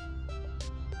extinct.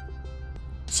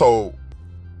 So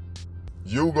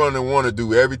you're going to want to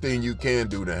do everything you can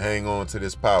do to hang on to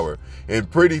this power. And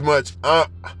pretty much,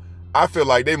 I feel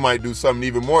like they might do something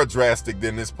even more drastic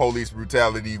than this police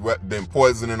brutality, than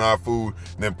poisoning our food,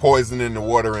 than poisoning the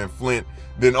water in Flint,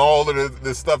 than all of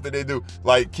the stuff that they do,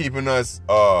 like keeping us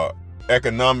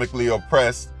economically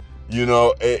oppressed. You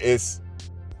know,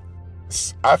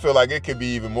 I feel like it could be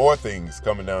even more things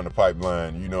coming down the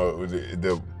pipeline. You know,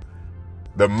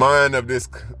 the mind of this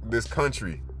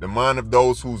country, the mind of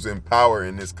those who's in power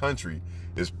in this country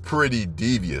is pretty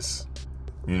devious.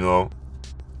 You know,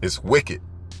 it's wicked.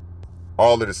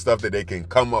 All of the stuff that they can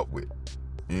come up with.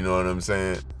 You know what I'm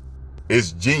saying?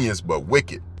 It's genius, but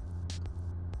wicked.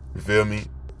 You feel me?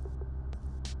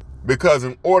 Because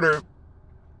in order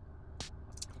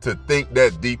to think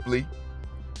that deeply,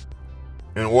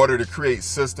 in order to create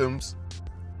systems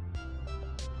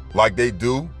like they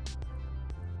do,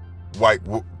 like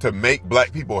to make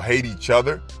black people hate each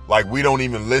other, like we don't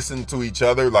even listen to each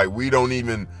other, like we don't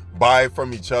even buy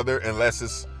from each other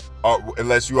unless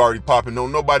you already popping. No,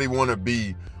 nobody want to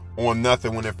be on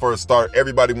nothing when it first start.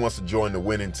 Everybody wants to join the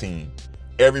winning team.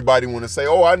 Everybody want to say,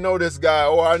 oh, I know this guy,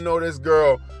 oh, I know this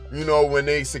girl, you know, when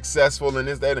they successful and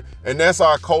this, that, and that's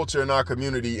our culture in our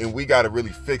community, and we got to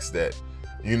really fix that.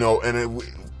 You know, and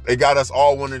it got us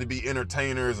all wanting to be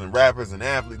entertainers and rappers and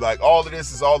athletes. Like, all of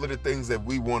this is all of the things that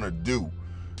we want to do,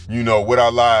 you know, with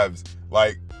our lives.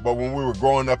 Like, but when we were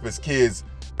growing up as kids,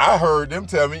 I heard them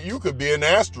tell me you could be an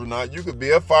astronaut, you could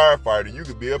be a firefighter, you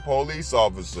could be a police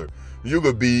officer, you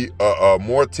could be a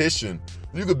mortician,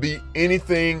 you could be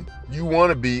anything you want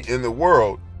to be in the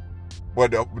world. But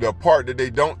the part that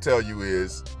they don't tell you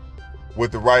is,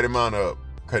 with the right amount of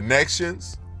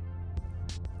connections,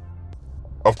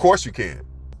 of course you can.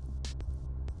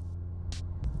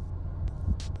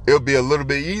 It'll be a little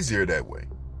bit easier that way.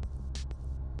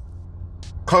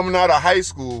 Coming out of high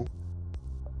school,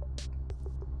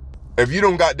 if you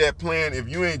don't got that plan, if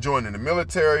you ain't joining the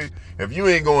military, if you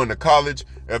ain't going to college,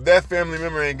 if that family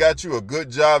member ain't got you a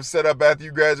good job set up after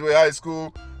you graduate high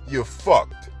school, you're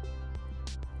fucked.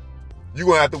 You're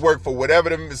going to have to work for whatever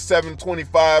the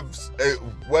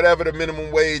 $7.25, whatever the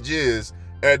minimum wage is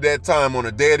at that time, on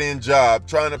a dead-end job,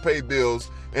 trying to pay bills.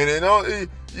 And then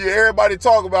everybody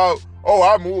talk about, oh,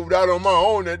 I moved out on my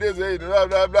own at this age, blah,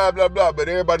 blah, blah, blah, blah. But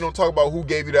everybody don't talk about who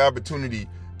gave you the opportunity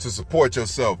to support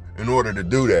yourself in order to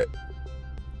do that.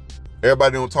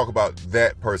 Everybody don't talk about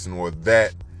that person or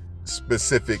that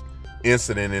specific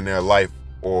incident in their life,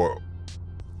 or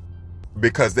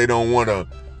because they don't want to,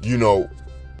 you know,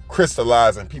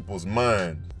 crystallize in people's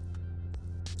mind,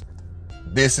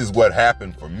 this is what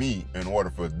happened for me in order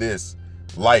for this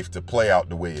life to play out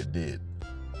the way it did.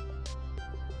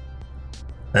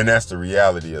 And that's the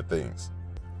reality of things.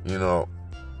 You know,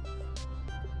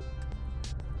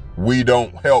 we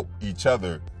don't help each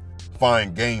other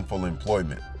find gainful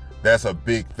employment. That's a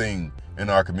big thing in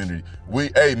our community.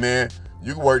 Hey man,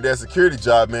 you can work that security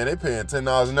job, man. They paying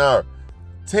 $10 an hour.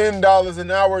 $10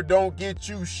 an hour don't get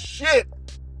you shit.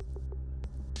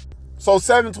 So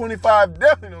 $7.25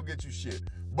 definitely don't get you shit.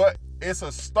 But it's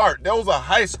a start. Those are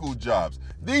high school jobs.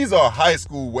 These are high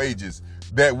school wages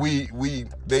that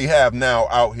they have now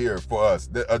out here for us.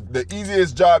 The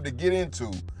easiest job to get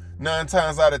into, 9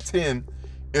 times out of 10,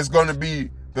 is going to be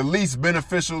the least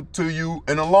beneficial to you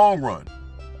in the long run.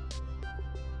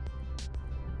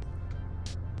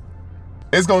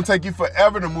 It's going to take you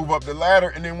forever to move up the ladder,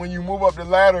 and then when you move up the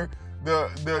ladder,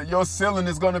 your ceiling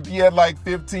is going to be at like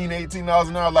 $15, $18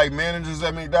 an hour. Like managers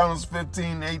at McDonald's,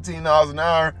 $15, $18 an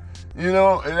hour. You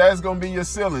know, and that's going to be your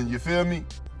ceiling. You feel me?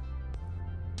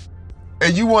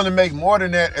 And you want to make more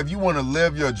than that. If you want to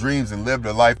live your dreams and live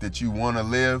the life that you want to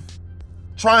live,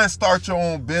 try and start your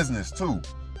own business too.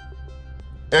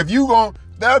 If you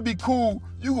that'd be cool.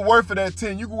 You can work for that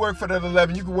 10, you can work for that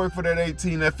 11, you can work for that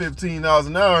 18, that $15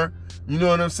 an hour. You know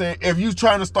what I'm saying? If you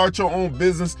trying to start your own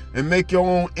business and make your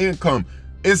own income,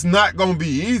 it's not gonna be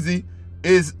easy.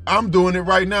 I'm doing it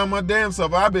right now my damn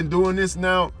self. I've been doing this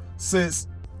now since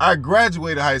I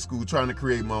graduated high school, trying to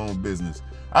create my own business.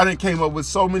 I done came up with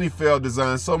so many failed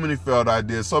designs, so many failed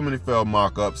ideas, so many failed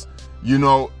mock-ups, you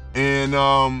know, and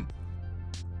I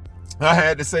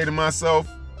had to say to myself,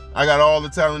 I got all the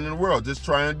talent in the world, just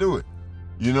try and do it,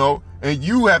 you know? And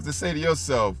you have to say to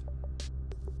yourself,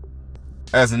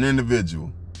 as an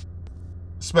individual,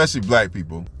 especially black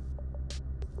people,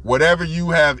 whatever you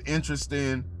have interest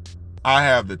in, I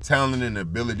have the talent and the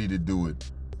ability to do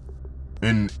it,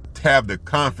 and have the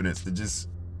confidence to just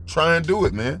try and do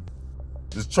it, man.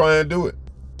 Just try and do it.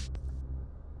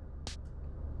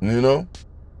 You know?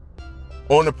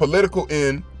 On the political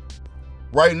end,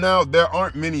 right now, there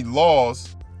aren't many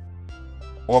laws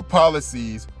or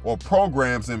policies or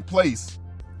programs in place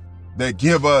that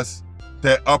give us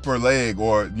that upper leg,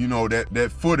 or, you know,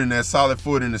 that footing, that solid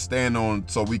footing to stand on,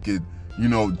 so we could, you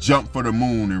know, jump for the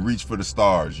moon and reach for the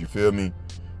stars. You feel me?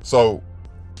 So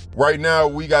right now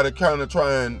we got to kind of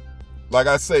try and, like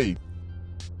I say,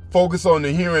 focus on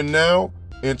the here and now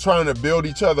and trying to build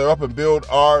each other up and build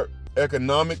our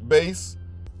economic base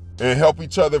and help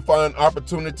each other find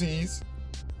opportunities.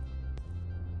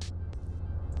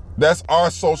 That's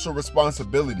our social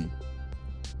responsibility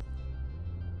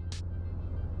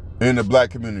in the black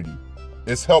community.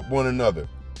 It's help one another,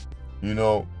 you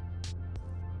know.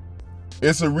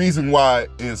 It's a reason why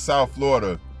in South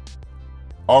Florida,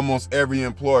 almost every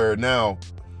employer now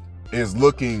is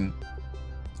looking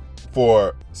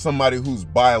for somebody who's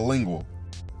bilingual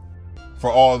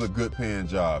for all the good paying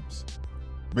jobs,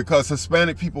 because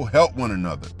Hispanic people help one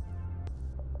another.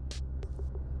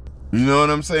 You know what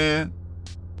I'm saying?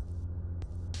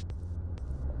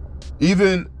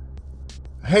 Even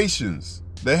Haitians,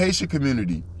 the Haitian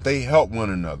community, they help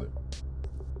one another.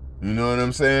 You know what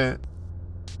I'm saying?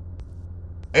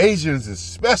 Asians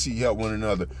especially help one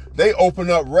another. They open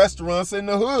up restaurants in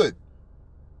the hood,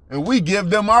 and we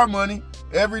give them our money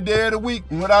every day of the week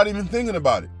without even thinking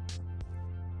about it.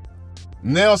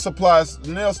 Nail supplies,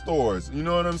 nail stores, you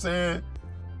know what I'm saying?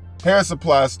 Hair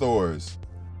supply stores,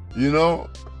 you know?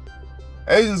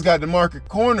 Asians got the market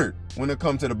cornered when it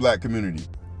comes to the black community.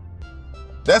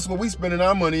 That's what we spending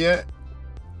our money at.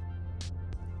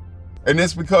 And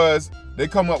it's because they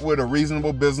come up with a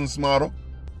reasonable business model,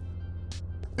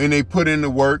 and they put in the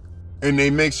work, and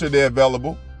they make sure they're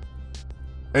available,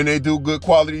 and they do good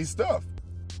quality stuff.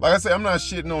 Like I said, I'm not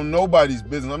shitting on nobody's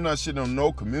business. I'm not shitting on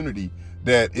no community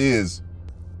that is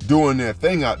doing their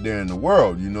thing out there in the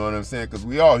world. You know what I'm saying? Because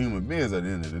we all human beings at the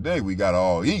end of the day. We got to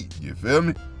all eat. You feel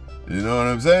me? You know what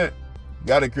I'm saying?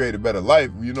 Got to create a better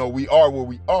life. You know, we are where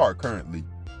we are currently.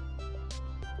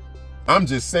 I'm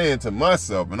just saying to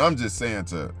myself, and I'm just saying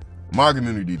to my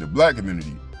community, the black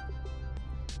community,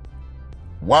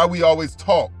 why we always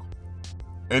talk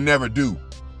and never do?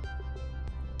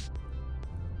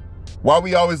 Why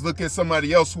we always look at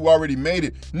somebody else who already made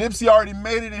it? Nipsey already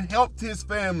made it and helped his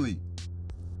family.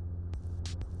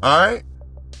 All right?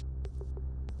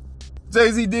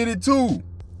 Jay-Z did it too.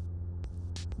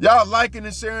 Y'all liking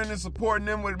and sharing and supporting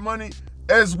them with money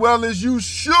as well as you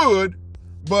should,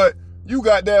 but you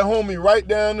got that homie right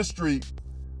down the street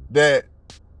that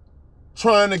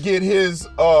trying to get his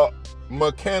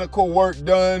mechanical work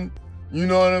done, you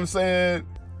know what I'm saying?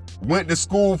 Went to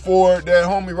school for it. That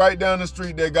homie right down the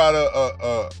street that got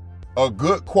a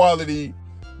good quality,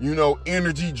 you know,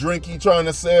 energy drink he trying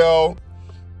to sell,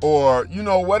 or, you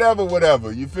know,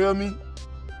 whatever, you feel me?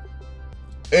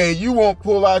 And you won't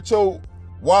pull out your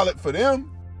wallet for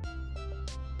them.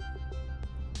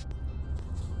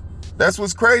 That's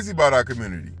what's crazy about our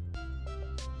community.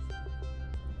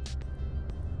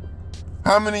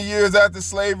 How many years after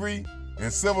slavery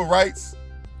and civil rights,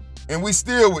 and we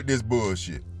still with this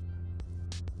bullshit?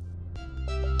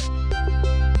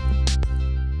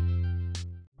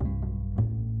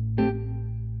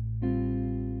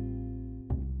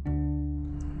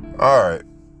 All right.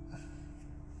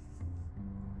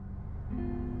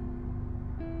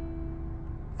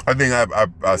 I think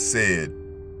I said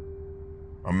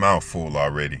a mouthful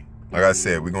already. Like I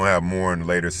said, we're going to have more in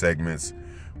later segments.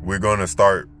 We're going to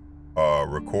start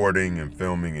recording and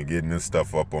filming and getting this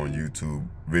stuff up on YouTube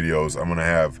videos. I'm going to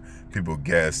have people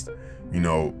guest, you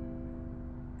know,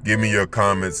 give me your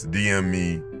comments, DM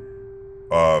me,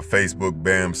 Facebook,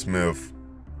 Bam Smith,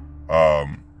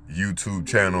 YouTube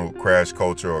channel, Crash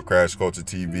Culture or Crash Culture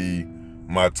TV.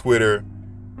 My Twitter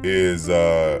is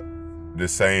the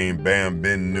same, Bam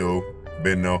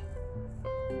Benno.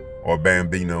 or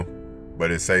Bambino,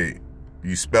 but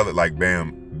you spell it like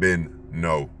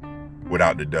Bambino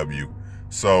without the W.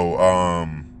 So,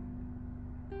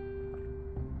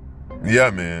 yeah,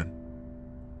 man.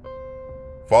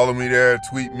 Follow me there,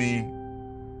 tweet me,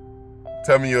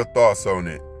 tell me your thoughts on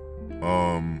it.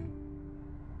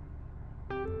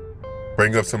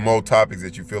 Bring up some more topics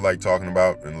that you feel like talking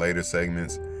about in later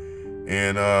segments.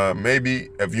 And maybe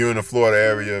if you're in the Florida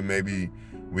area, maybe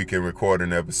we can record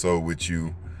an episode with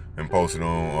you and post it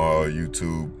on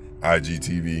YouTube,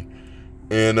 IGTV,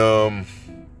 and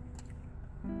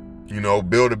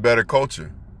build a better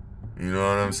culture. You know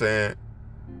what I'm saying?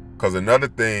 Because another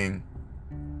thing,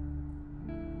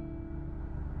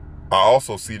 I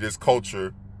also see this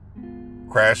culture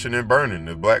crashing and burning.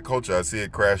 The black culture, I see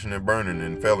it crashing and burning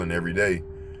and failing every day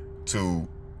to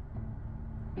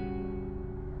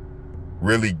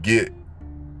really get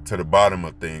to the bottom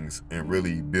of things and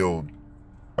really build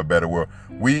a better world.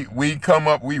 We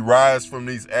rise from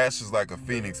these ashes like a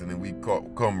phoenix, and then we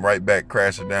come right back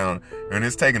crashing down. And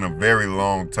it's taken a very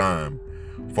long time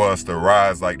for us to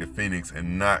rise like the phoenix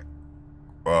and not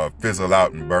fizzle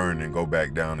out and burn and go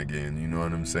back down again. You know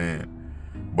what I'm saying?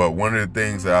 But one of the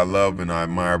things that I love and I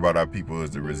admire about our people is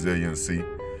the resiliency.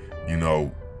 You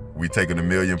know, we taking a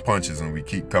million punches and we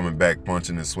keep coming back,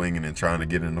 punching and swinging and trying to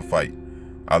get in the fight.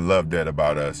 I love that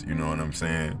about us. You know what I'm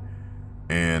saying?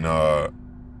 And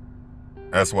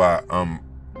that's why I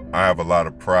have a lot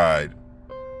of pride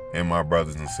in my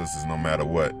brothers and sisters, no matter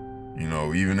what. You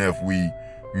know, even if we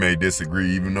may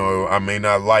disagree, even though I may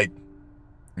not like,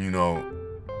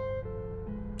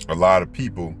 a lot of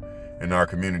people in our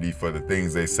community for the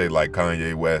things they say, like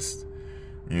Kanye West.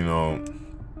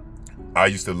 I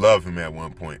used to love him at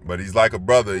one point, but he's like a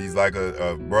brother. He's like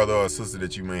a brother or a sister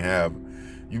that you may have.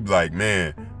 You be like,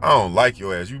 man, I don't like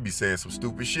your ass. You be saying some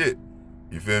stupid shit.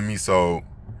 You feel me? So,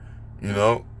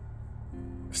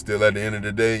 still at the end of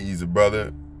the day, he's a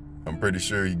brother. I'm pretty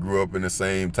sure he grew up in the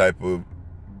same type of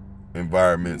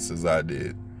environments as I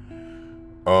did.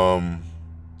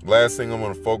 Last thing I'm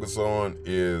going to focus on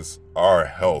is our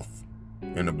health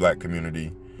in the black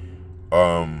community.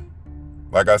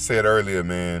 Like I said earlier,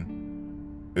 man,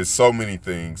 it's so many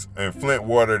things. And Flint,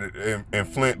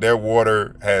 their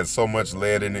water has so much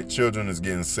lead in it. Children is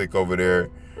getting sick over there.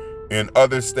 In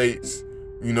other states,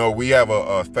 we have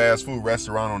a fast food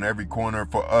restaurant on every corner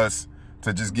for us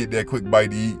to just get that quick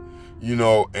bite to eat,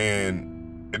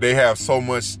 and they have so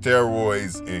much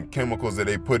steroids and chemicals that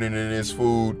they put in this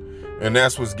food. And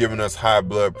that's what's giving us high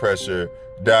blood pressure,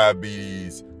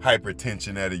 diabetes,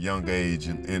 hypertension at a young age,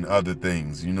 and other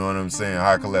things. You know what I'm saying?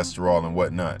 High cholesterol and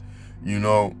whatnot.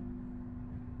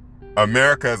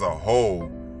 America as a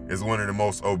whole is one of the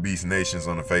most obese nations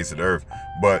on the face of the earth.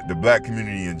 But the black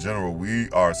community in general, we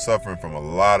are suffering from a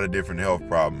lot of different health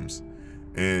problems.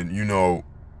 And,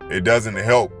 it doesn't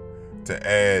help to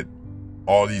add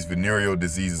all these venereal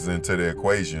diseases into the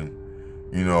equation,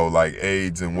 like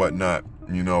AIDS and whatnot.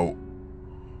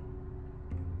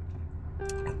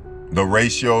 The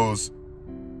ratios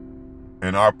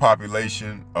in our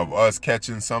population of us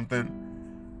catching something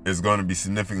is going to be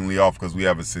significantly off because we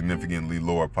have a significantly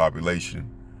lower population,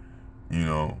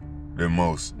 than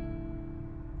most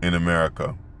in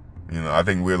America. I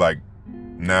think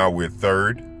we're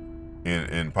third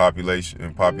in population,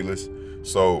 in populace.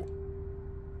 So,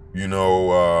 we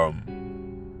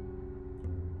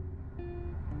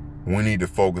need to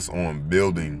focus on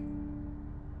building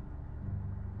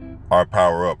our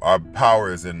power up. Our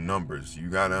power is in numbers. You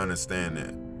got to understand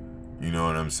that. You know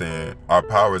what I'm saying? Our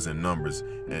power is in numbers.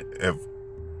 And if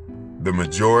the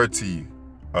majority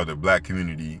of the black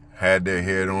community had their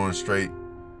head on straight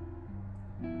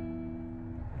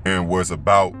and was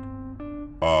about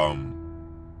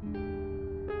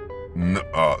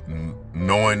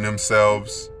knowing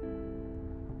themselves,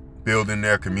 building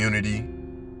their community,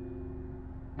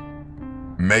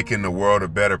 making the world a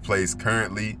better place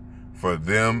currently for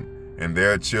them and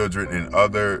their children and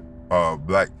other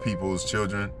black people's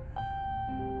children,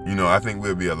 I think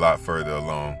we'll be a lot further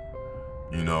along,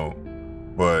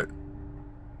 but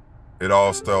it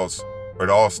all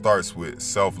starts with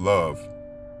self-love,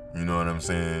 you know what I'm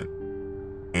saying?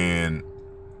 And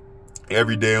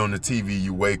every day on the TV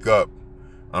you wake up,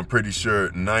 I'm pretty sure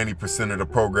 90% of the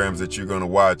programs that you're going to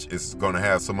watch is going to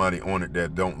have somebody on it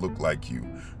that don't look like you.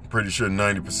 Pretty sure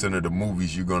 90% of the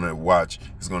movies you're going to watch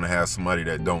is going to have somebody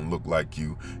that don't look like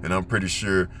you. And I'm pretty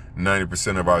sure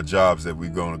 90% of our jobs that we're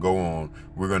going to go on,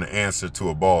 we're going to answer to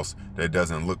a boss that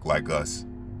doesn't look like us.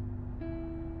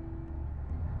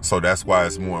 So that's why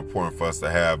it's more important for us to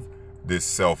have this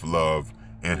self-love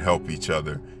and help each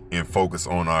other and focus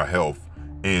on our health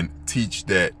and teach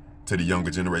that to the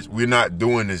younger generation. We're not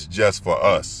doing this just for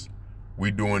us.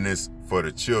 We're doing this for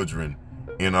the children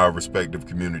in our respective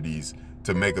communities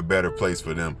to make a better place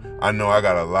for them. I know I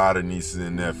got a lot of nieces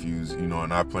and nephews, you know,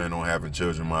 and I plan on having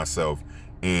children myself.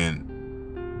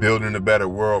 And building a better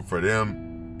world for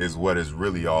them is what it's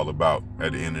really all about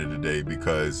at the end of the day,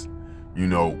 because, you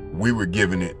know, we were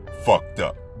giving it fucked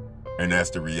up. And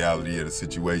that's the reality of the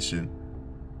situation.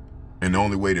 And the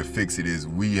only way to fix it is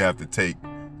we have to take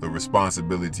the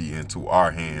responsibility into our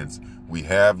hands. We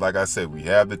have, like I said, we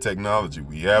have the technology,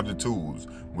 we have the tools,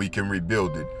 we can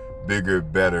rebuild it bigger,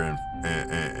 better,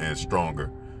 and stronger.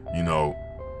 You know,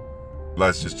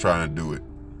 let's just try and do it.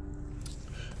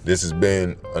 This has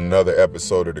been another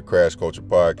episode of the Crash Culture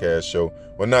Podcast Show.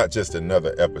 Well, not just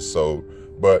another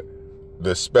episode, but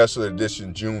the special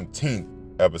edition Juneteenth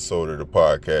episode of the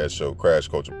podcast show, Crash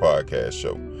Culture Podcast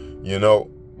Show.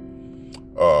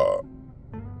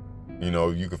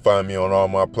 You can find me on all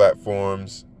my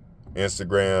platforms,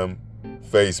 Instagram,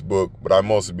 Facebook, but I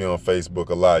mostly be on Facebook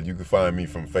a lot. You can find me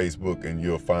from Facebook, and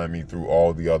you'll find me through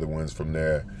all the other ones from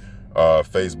there.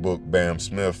 Facebook, Bam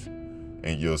Smith,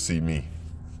 and you'll see me,